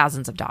 and they're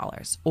thousands of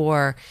dollars.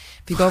 Or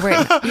if you go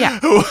right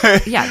now,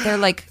 they're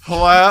like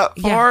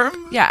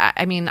platform. Yeah,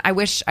 I mean, I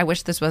wish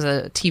this was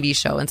a TV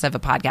show instead of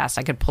a podcast.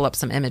 I could pull up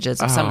some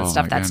images of some of the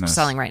stuff that's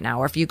selling right now.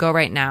 Or if you go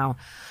right now,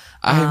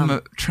 I'm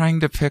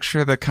trying to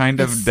picture the kind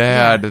of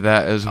dad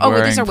that is wearing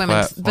well, these are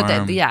women's,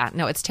 platform. but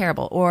no, it's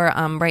terrible. Or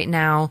right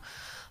now,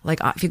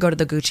 like if you go to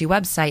the Gucci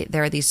website,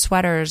 there are these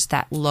sweaters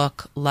that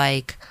look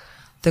like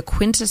the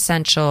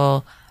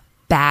quintessential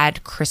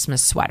bad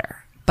Christmas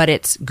sweater, but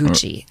it's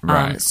Gucci.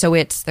 Right. So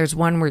there's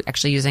one we're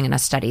actually using in a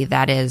study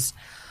that is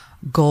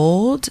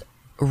gold,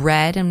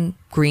 red, and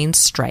green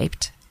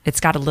striped.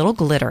 It's got a little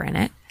glitter in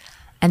it,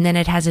 and then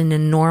it has an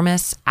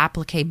enormous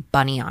applique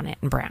bunny on it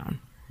in brown.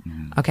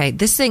 Okay,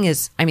 this thing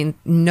is, I mean,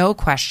 no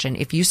question,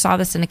 if you saw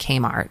this in a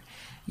Kmart,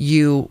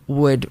 you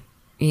would,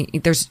 and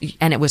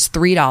it was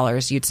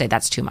 $3, you'd say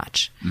that's too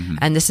much.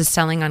 And this is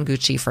selling on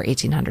Gucci for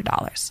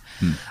 $1,800.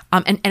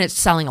 And it's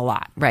selling a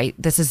lot, right?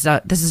 This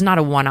is not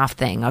a one-off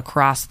thing.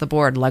 Across the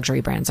board,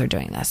 luxury brands are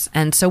doing this.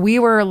 And so we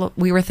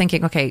were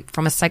thinking, okay,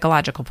 from a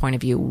psychological point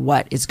of view,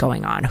 what is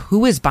going on?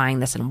 Who is buying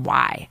this and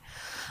why?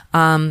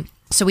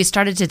 So we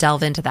started to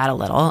delve into that a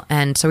little.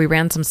 And so we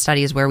ran some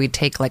studies where we'd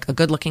take like a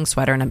good looking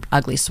sweater and an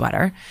ugly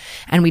sweater,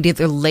 and we'd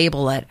either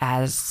label it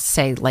as,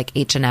 say, like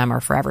H&M or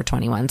Forever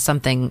 21,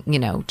 something, you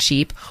know,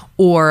 cheap,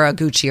 or a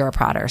Gucci or a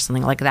Prada or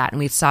something like that. And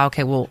we saw,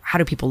 okay, well, how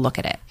do people look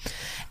at it?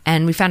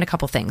 And we found a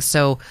couple things.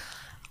 So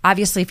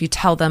obviously, if you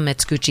tell them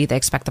it's Gucci, they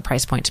expect the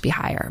price point to be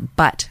higher.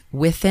 But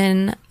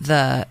within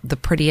the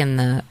pretty and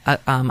the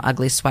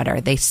ugly sweater,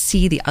 they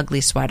see the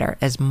ugly sweater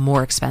as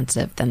more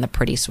expensive than the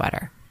pretty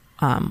sweater.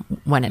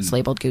 When it's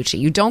labeled Gucci.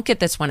 You don't get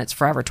this when it's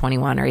Forever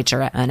 21 or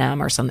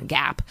H&M or some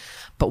Gap.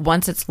 But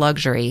once it's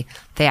luxury,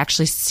 they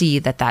actually see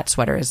that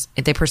sweater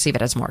they perceive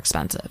it as more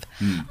expensive.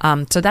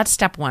 So that's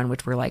step one,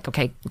 which we're like,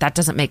 okay, that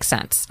doesn't make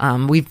sense.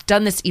 We've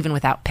done this even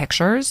without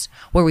pictures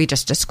where we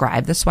just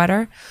describe the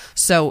sweater.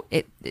 So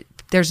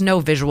there's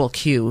no visual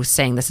cue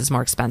saying this is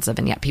more expensive,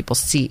 and yet people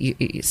see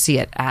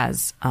it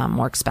as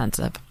more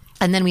expensive.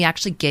 And then we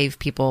actually gave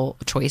people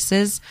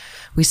choices.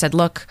 We said,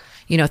 look,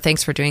 you know,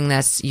 thanks for doing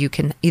this. You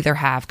can either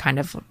have kind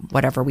of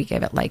whatever we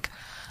gave it, like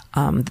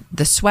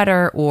the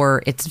sweater,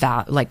 or its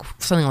like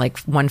something like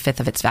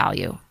 1/5 of its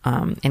value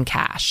in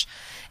cash.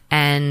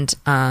 And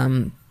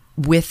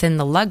within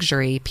the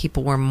luxury,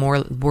 people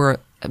were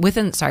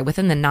within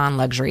the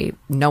non-luxury,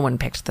 no one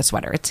picked the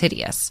sweater. It's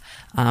hideous.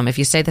 If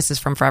you say this is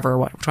from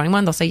Forever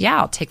 21, they'll say, yeah,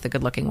 I'll take the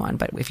good looking one.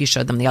 But if you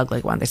showed them the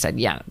ugly one, they said,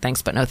 yeah,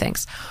 thanks, but no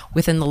thanks.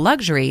 Within the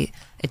luxury,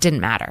 it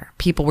didn't matter.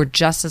 People were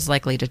just as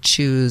likely to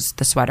choose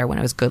the sweater when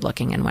it was good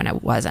looking and when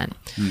it wasn't.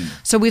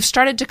 So we've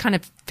started to kind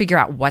of figure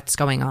out what's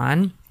going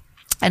on.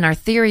 And our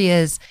theory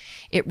is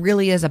it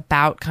really is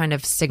about kind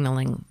of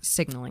signaling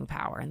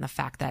power and the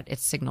fact that it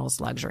signals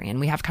luxury.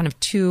 And we have kind of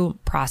two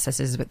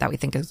processes that we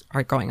think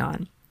are going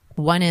on.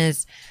 One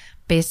is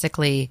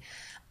basically,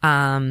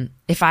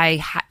 if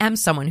I am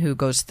someone who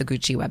goes to the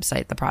Gucci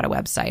website, the Prada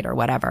website, or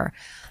whatever,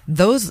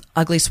 those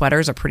ugly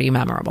sweaters are pretty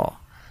memorable.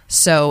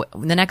 So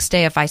the next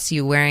day, if I see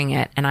you wearing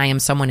it and I am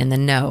someone in the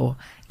know,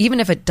 even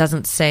if it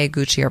doesn't say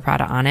Gucci or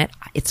Prada on it,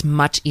 it's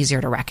much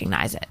easier to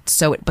recognize it.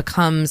 So it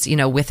becomes, you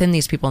know, within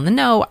these people in the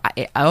know,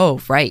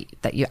 oh, right,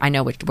 I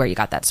know where you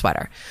got that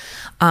sweater.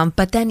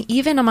 But then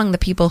even among the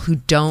people who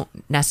don't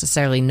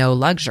necessarily know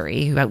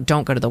luxury, who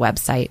don't go to the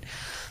website,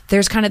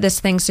 there's kind of this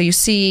thing. So you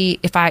see,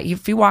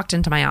 if you walked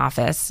into my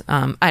office,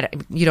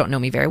 you don't know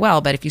me very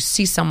well, but if you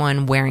see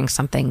someone wearing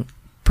something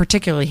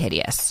particularly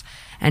hideous,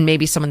 and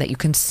maybe someone that you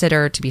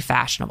consider to be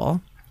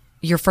fashionable,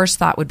 your first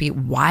thought would be,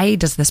 why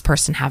does this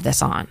person have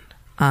this on?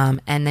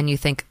 And then you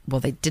think, well,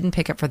 they didn't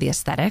pick it for the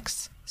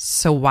aesthetics,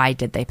 so why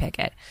did they pick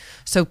it?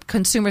 So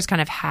consumers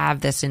kind of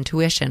have this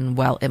intuition,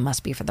 well, it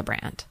must be for the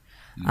brand.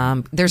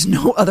 There's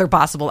no other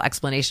possible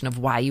explanation of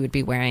why you would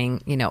be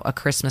wearing, you know, a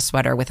Christmas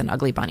sweater with an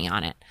ugly bunny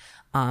on it.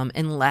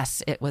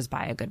 Unless it was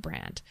by a good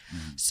brand.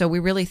 So we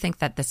really think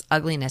that this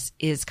ugliness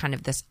is kind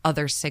of this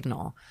other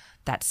signal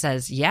that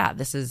says, yeah,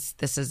 this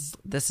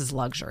is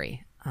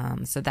luxury.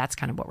 So that's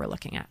kind of what we're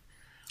looking at.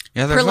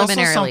 Yeah, there's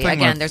preliminarily,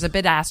 again, there's a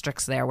bit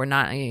asterisk there. We're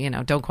not, you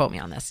know, don't quote me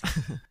on this.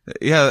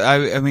 Yeah,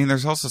 I mean,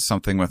 there's also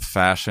something with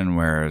fashion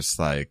where it's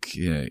like,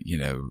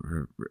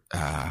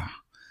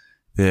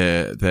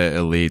 the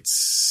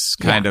elites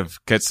kind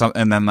of get some,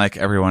 and then like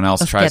everyone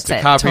else tries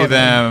to copy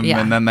them,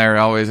 and then they're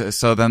always,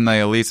 so then the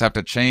elites have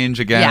to change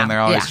again, and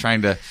they're always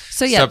trying to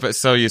step it.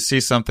 So you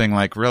see something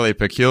like really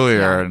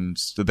peculiar, and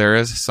there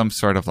is some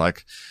sort of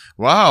like,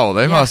 wow,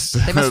 they must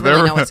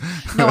really know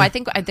no, I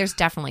think there's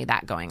definitely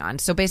that going on.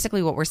 So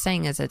basically what we're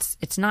saying is it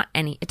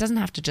doesn't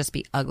have to just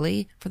be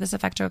ugly for this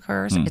effect to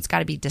occur. It's got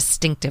to be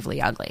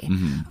distinctively ugly.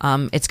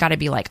 It's got to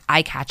be like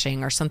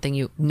eye-catching or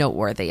something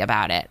noteworthy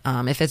about it.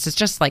 If it's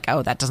just like,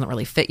 oh, that doesn't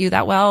really fit you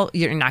that well,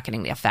 you're not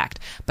getting the effect.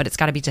 But it's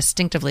got to be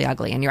distinctively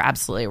ugly, and you're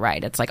absolutely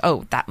right. It's like,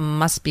 oh, that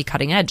must be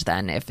cutting edge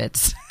then if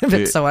it's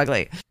so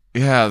ugly.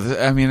 Yeah,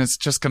 I mean, it's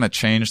just going to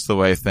change the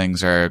way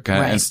things are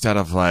instead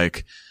of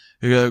like,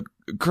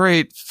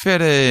 great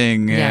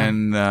fitting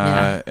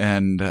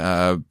and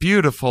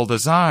beautiful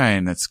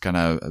design. It's in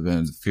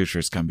the future,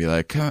 it's gonna be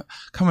like,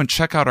 come and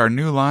check out our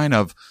new line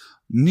of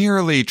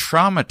nearly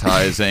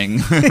traumatizing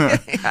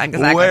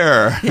exactly.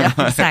 wear. Yeah,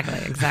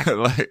 exactly.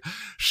 Like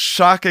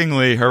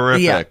shockingly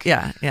horrific.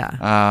 Yeah.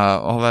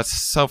 Oh, that's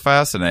so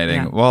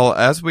fascinating. Yeah. Well,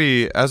 as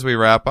we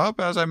wrap up,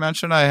 as I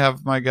mentioned, I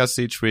have my guests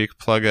each week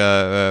plug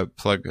a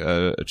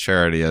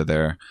charity of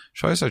their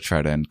choice. I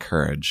try to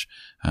encourage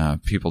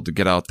people to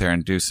get out there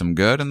and do some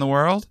good in the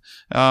world.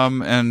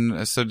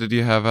 And so did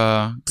you have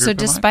a group So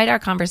despite our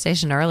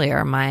conversation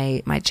earlier,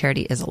 my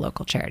charity is a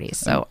local charity.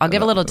 So I'll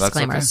give a little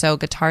disclaimer. Okay. So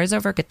Guitars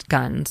Over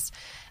Guns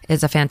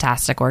is a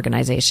fantastic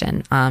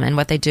organization. And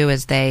what they do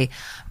is they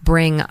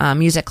bring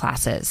music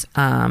classes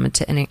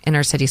to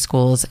inner city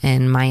schools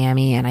in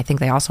Miami. And I think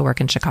they also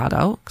work in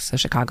Chicago. So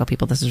Chicago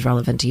people, this is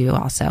relevant to you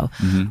also,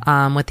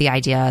 with the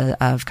idea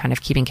of kind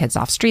of keeping kids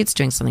off streets,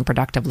 doing something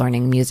productive,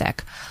 learning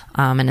music.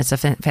 And it's a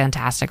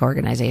fantastic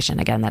organization.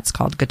 Again, that's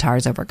called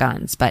Guitars Over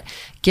Guns. But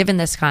given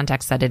this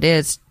context that it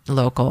is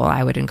local,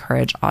 I would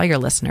encourage all your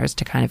listeners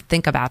to kind of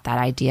think about that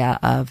idea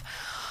of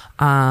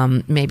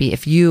maybe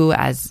if you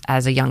as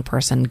a young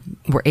person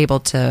were able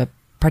to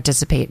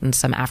participate in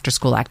some after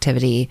school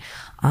activity.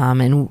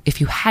 And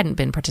if you hadn't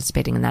been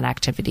participating in that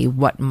activity,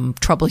 what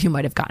trouble you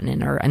might have gotten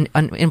in or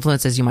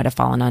influences you might have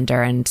fallen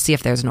under, and see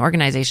if there's an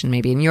organization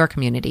maybe in your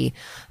community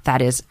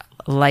that is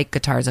like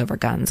Guitars Over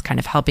Guns, kind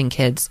of helping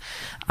kids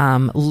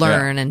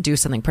learn and do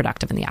something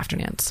productive in the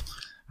afternoons.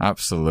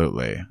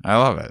 Absolutely. I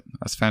love it.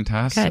 That's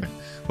fantastic. Good.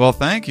 Well,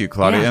 thank you,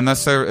 Claudia. Yeah.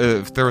 Unless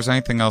if there was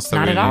anything else that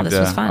Not we at all. need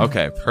This was fun.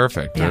 Okay,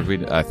 perfect. Yeah.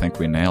 I think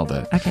we nailed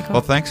it. Okay, cool.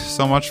 Well, thanks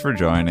so much for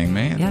joining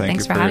me. And Yeah, thank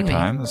thanks you for for your having me.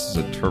 time. This is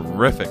a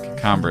terrific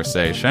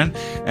conversation.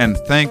 And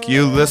thank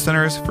you,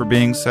 listeners, for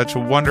being such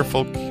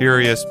wonderful,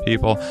 curious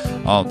people.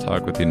 I'll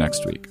talk with you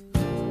next week.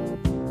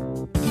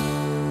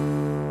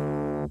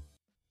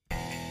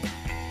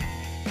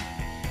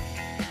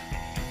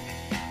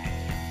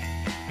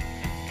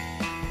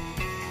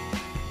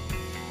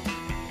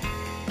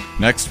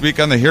 Next week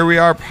on the Here We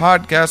Are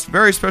podcast,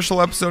 very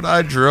special episode.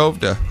 I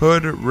drove to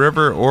Hood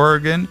River,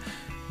 Oregon,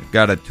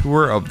 got a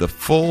tour of the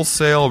Full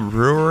Sail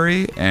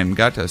Brewery, and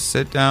got to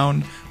sit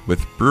down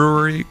with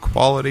brewery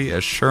quality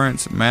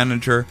assurance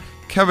manager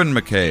Kevin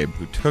McCabe,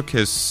 who took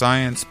his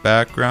science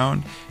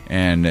background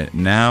and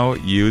now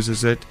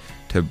uses it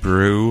to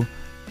brew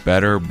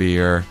better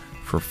beer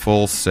for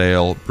Full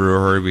Sail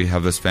Brewery. We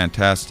have this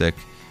fantastic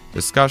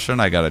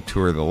discussion. I got a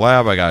tour of the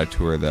lab. I got a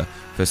tour of the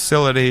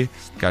facility.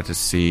 Got to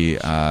see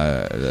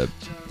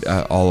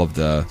all of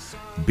the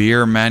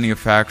beer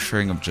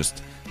manufacturing of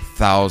just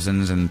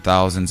thousands and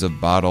thousands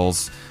of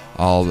bottles,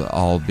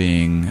 all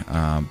being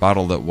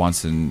bottled at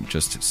once, and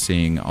just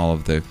seeing all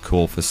of the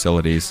cool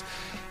facilities.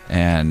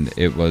 And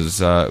it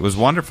was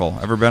wonderful.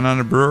 Ever been on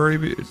a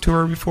brewery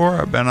tour before?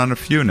 I've been on a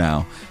few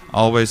now.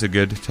 Always a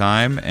good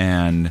time,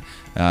 and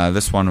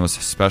this one was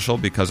special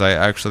because I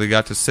actually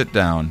got to sit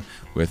down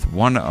with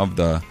one of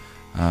the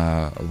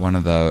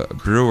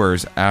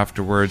brewers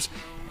afterwards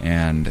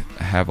and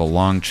have a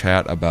long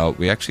chat about.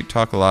 We actually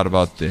talk a lot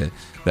about the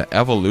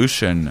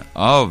evolution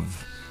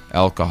of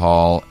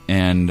alcohol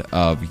and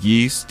of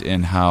yeast,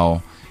 and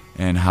how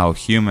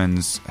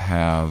humans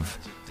have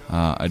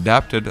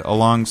adapted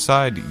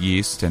alongside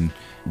yeast, and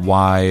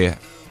why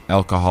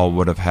alcohol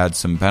would have had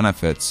some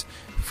benefits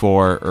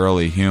for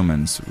early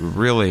humans.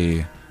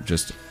 Really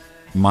just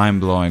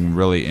mind-blowing,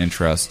 really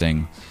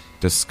interesting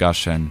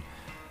discussion.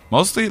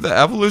 Mostly the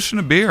evolution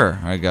of beer,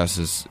 I guess,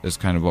 is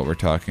kind of what we're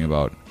talking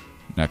about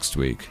next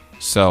week.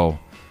 So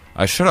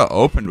I should have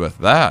opened with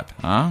that,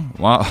 huh?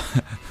 Well,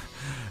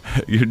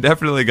 you're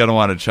definitely going to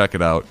want to check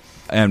it out.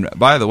 And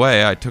by the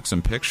way, I took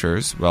some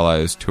pictures while I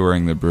was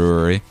touring the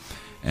brewery,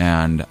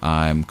 and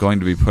I'm going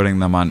to be putting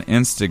them on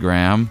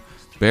Instagram.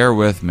 Bear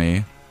with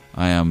me.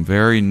 I am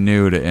very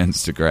new to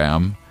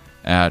Instagram,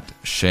 at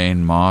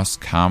Shane Moss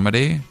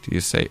Comedy. Do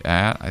you say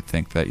at? I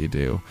think that you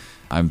do.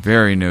 I'm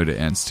very new to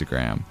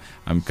Instagram.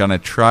 I'm going to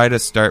try to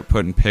start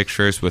putting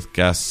pictures with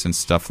guests and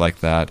stuff like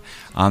that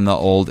on the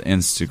old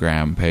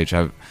Instagram page.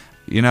 I've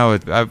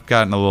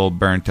gotten a little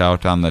burnt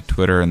out on the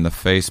Twitter and the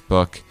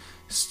Facebook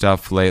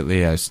stuff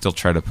lately. I still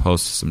try to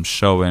post some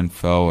show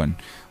info, and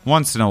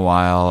once in a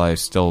while I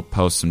still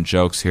post some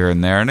jokes here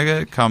and there, and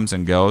it comes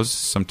and goes.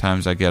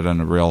 Sometimes I get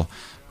on a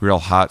real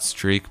hot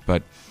streak,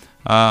 but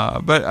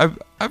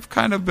I've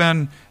kind of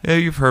been,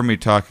 you've heard me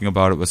talking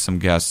about it with some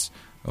guests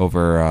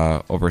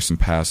over some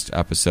past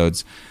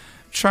episodes,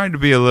 trying to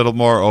be a little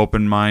more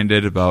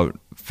open-minded about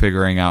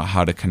figuring out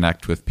how to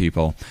connect with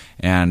people.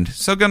 And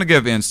so going to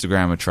give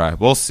Instagram a try.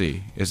 We'll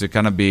see.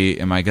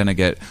 Am I going to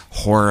get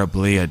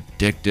horribly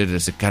addicted?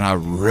 Is it going to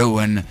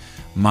ruin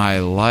my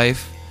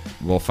life?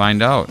 We'll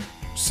find out.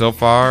 So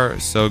far,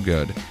 so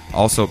good.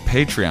 Also,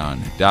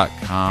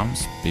 patreon.com,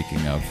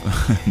 speaking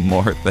of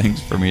more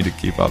things for me to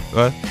keep up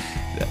with,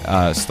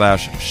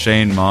 /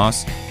 Shane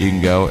Moss. You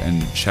can go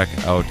and check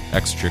out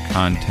extra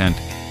content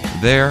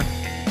there.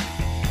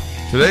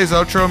 Today's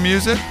outro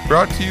music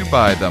brought to you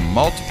by The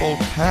Multiple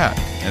Cat.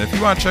 And if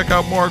you want to check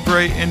out more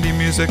great indie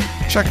music,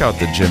 check out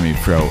the Jimmy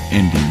Pro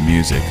Indie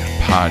Music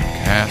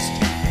Podcast.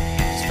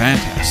 It's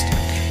fantastic.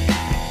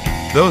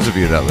 Those of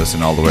you that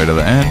listen all the way to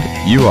the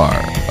end, you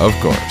are, of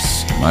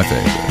course, my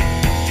favorite.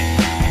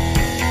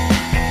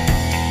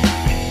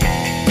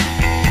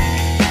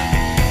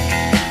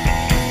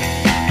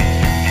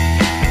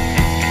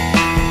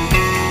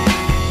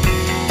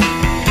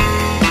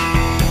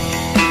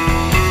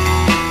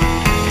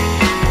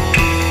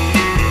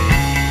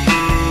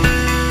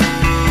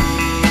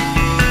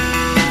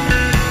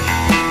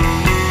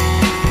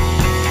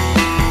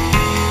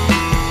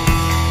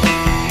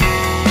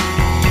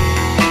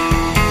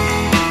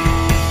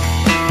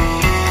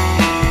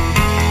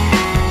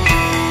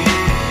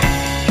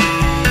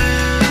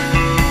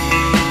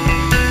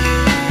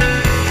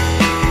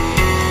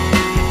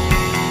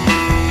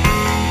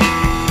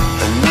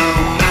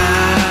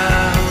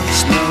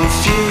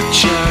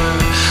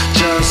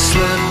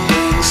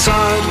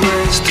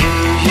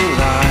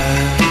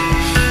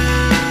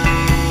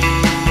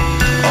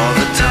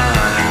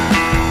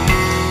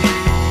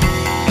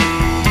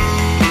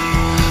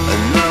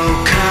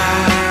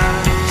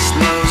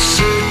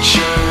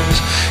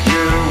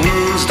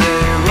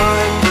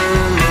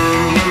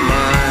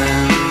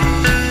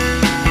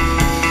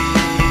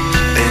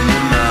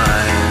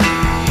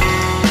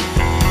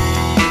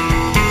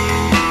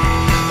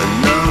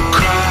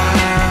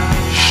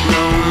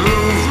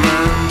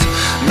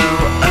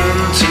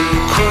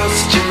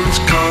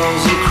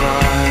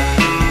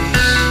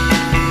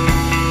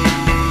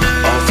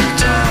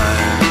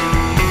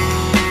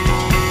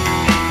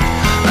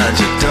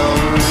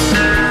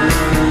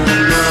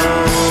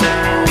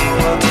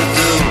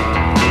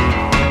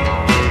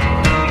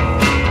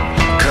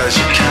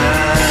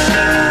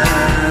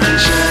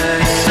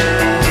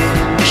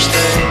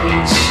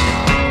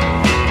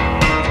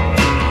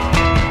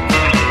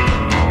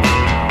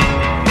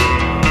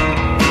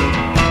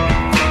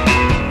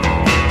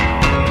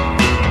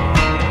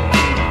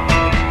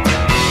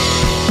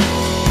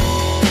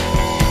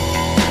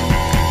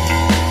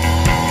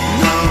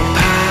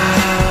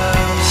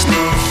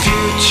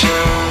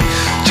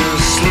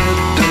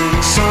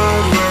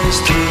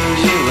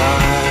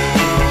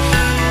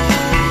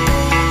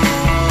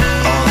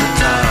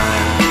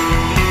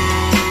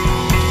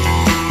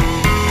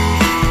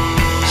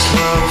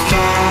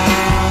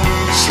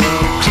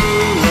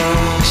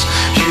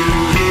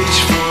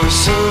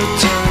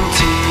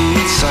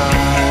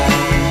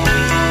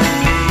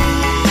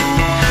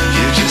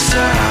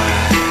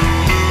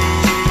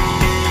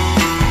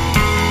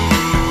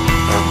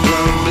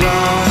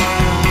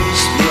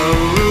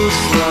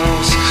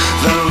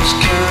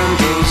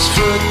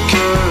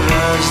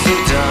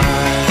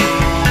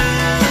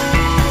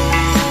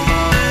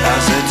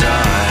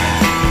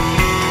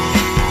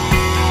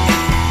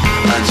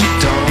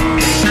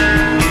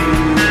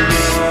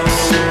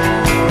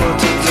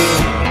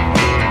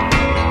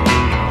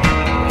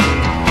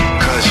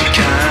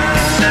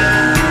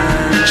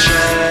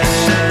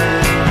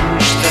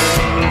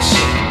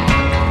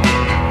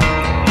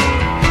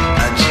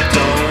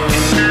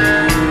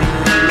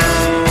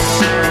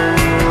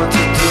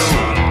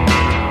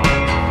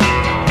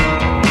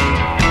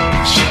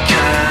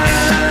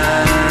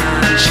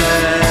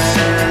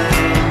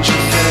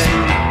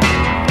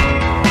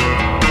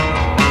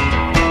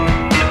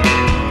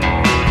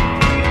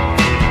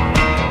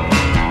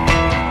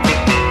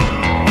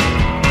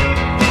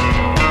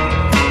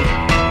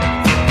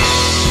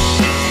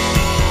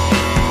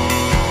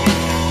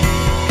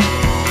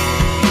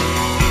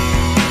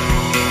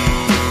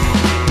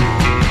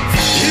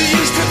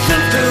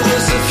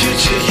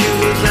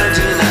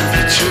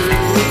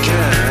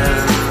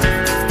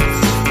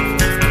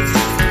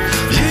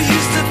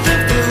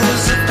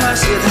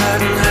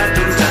 hadn't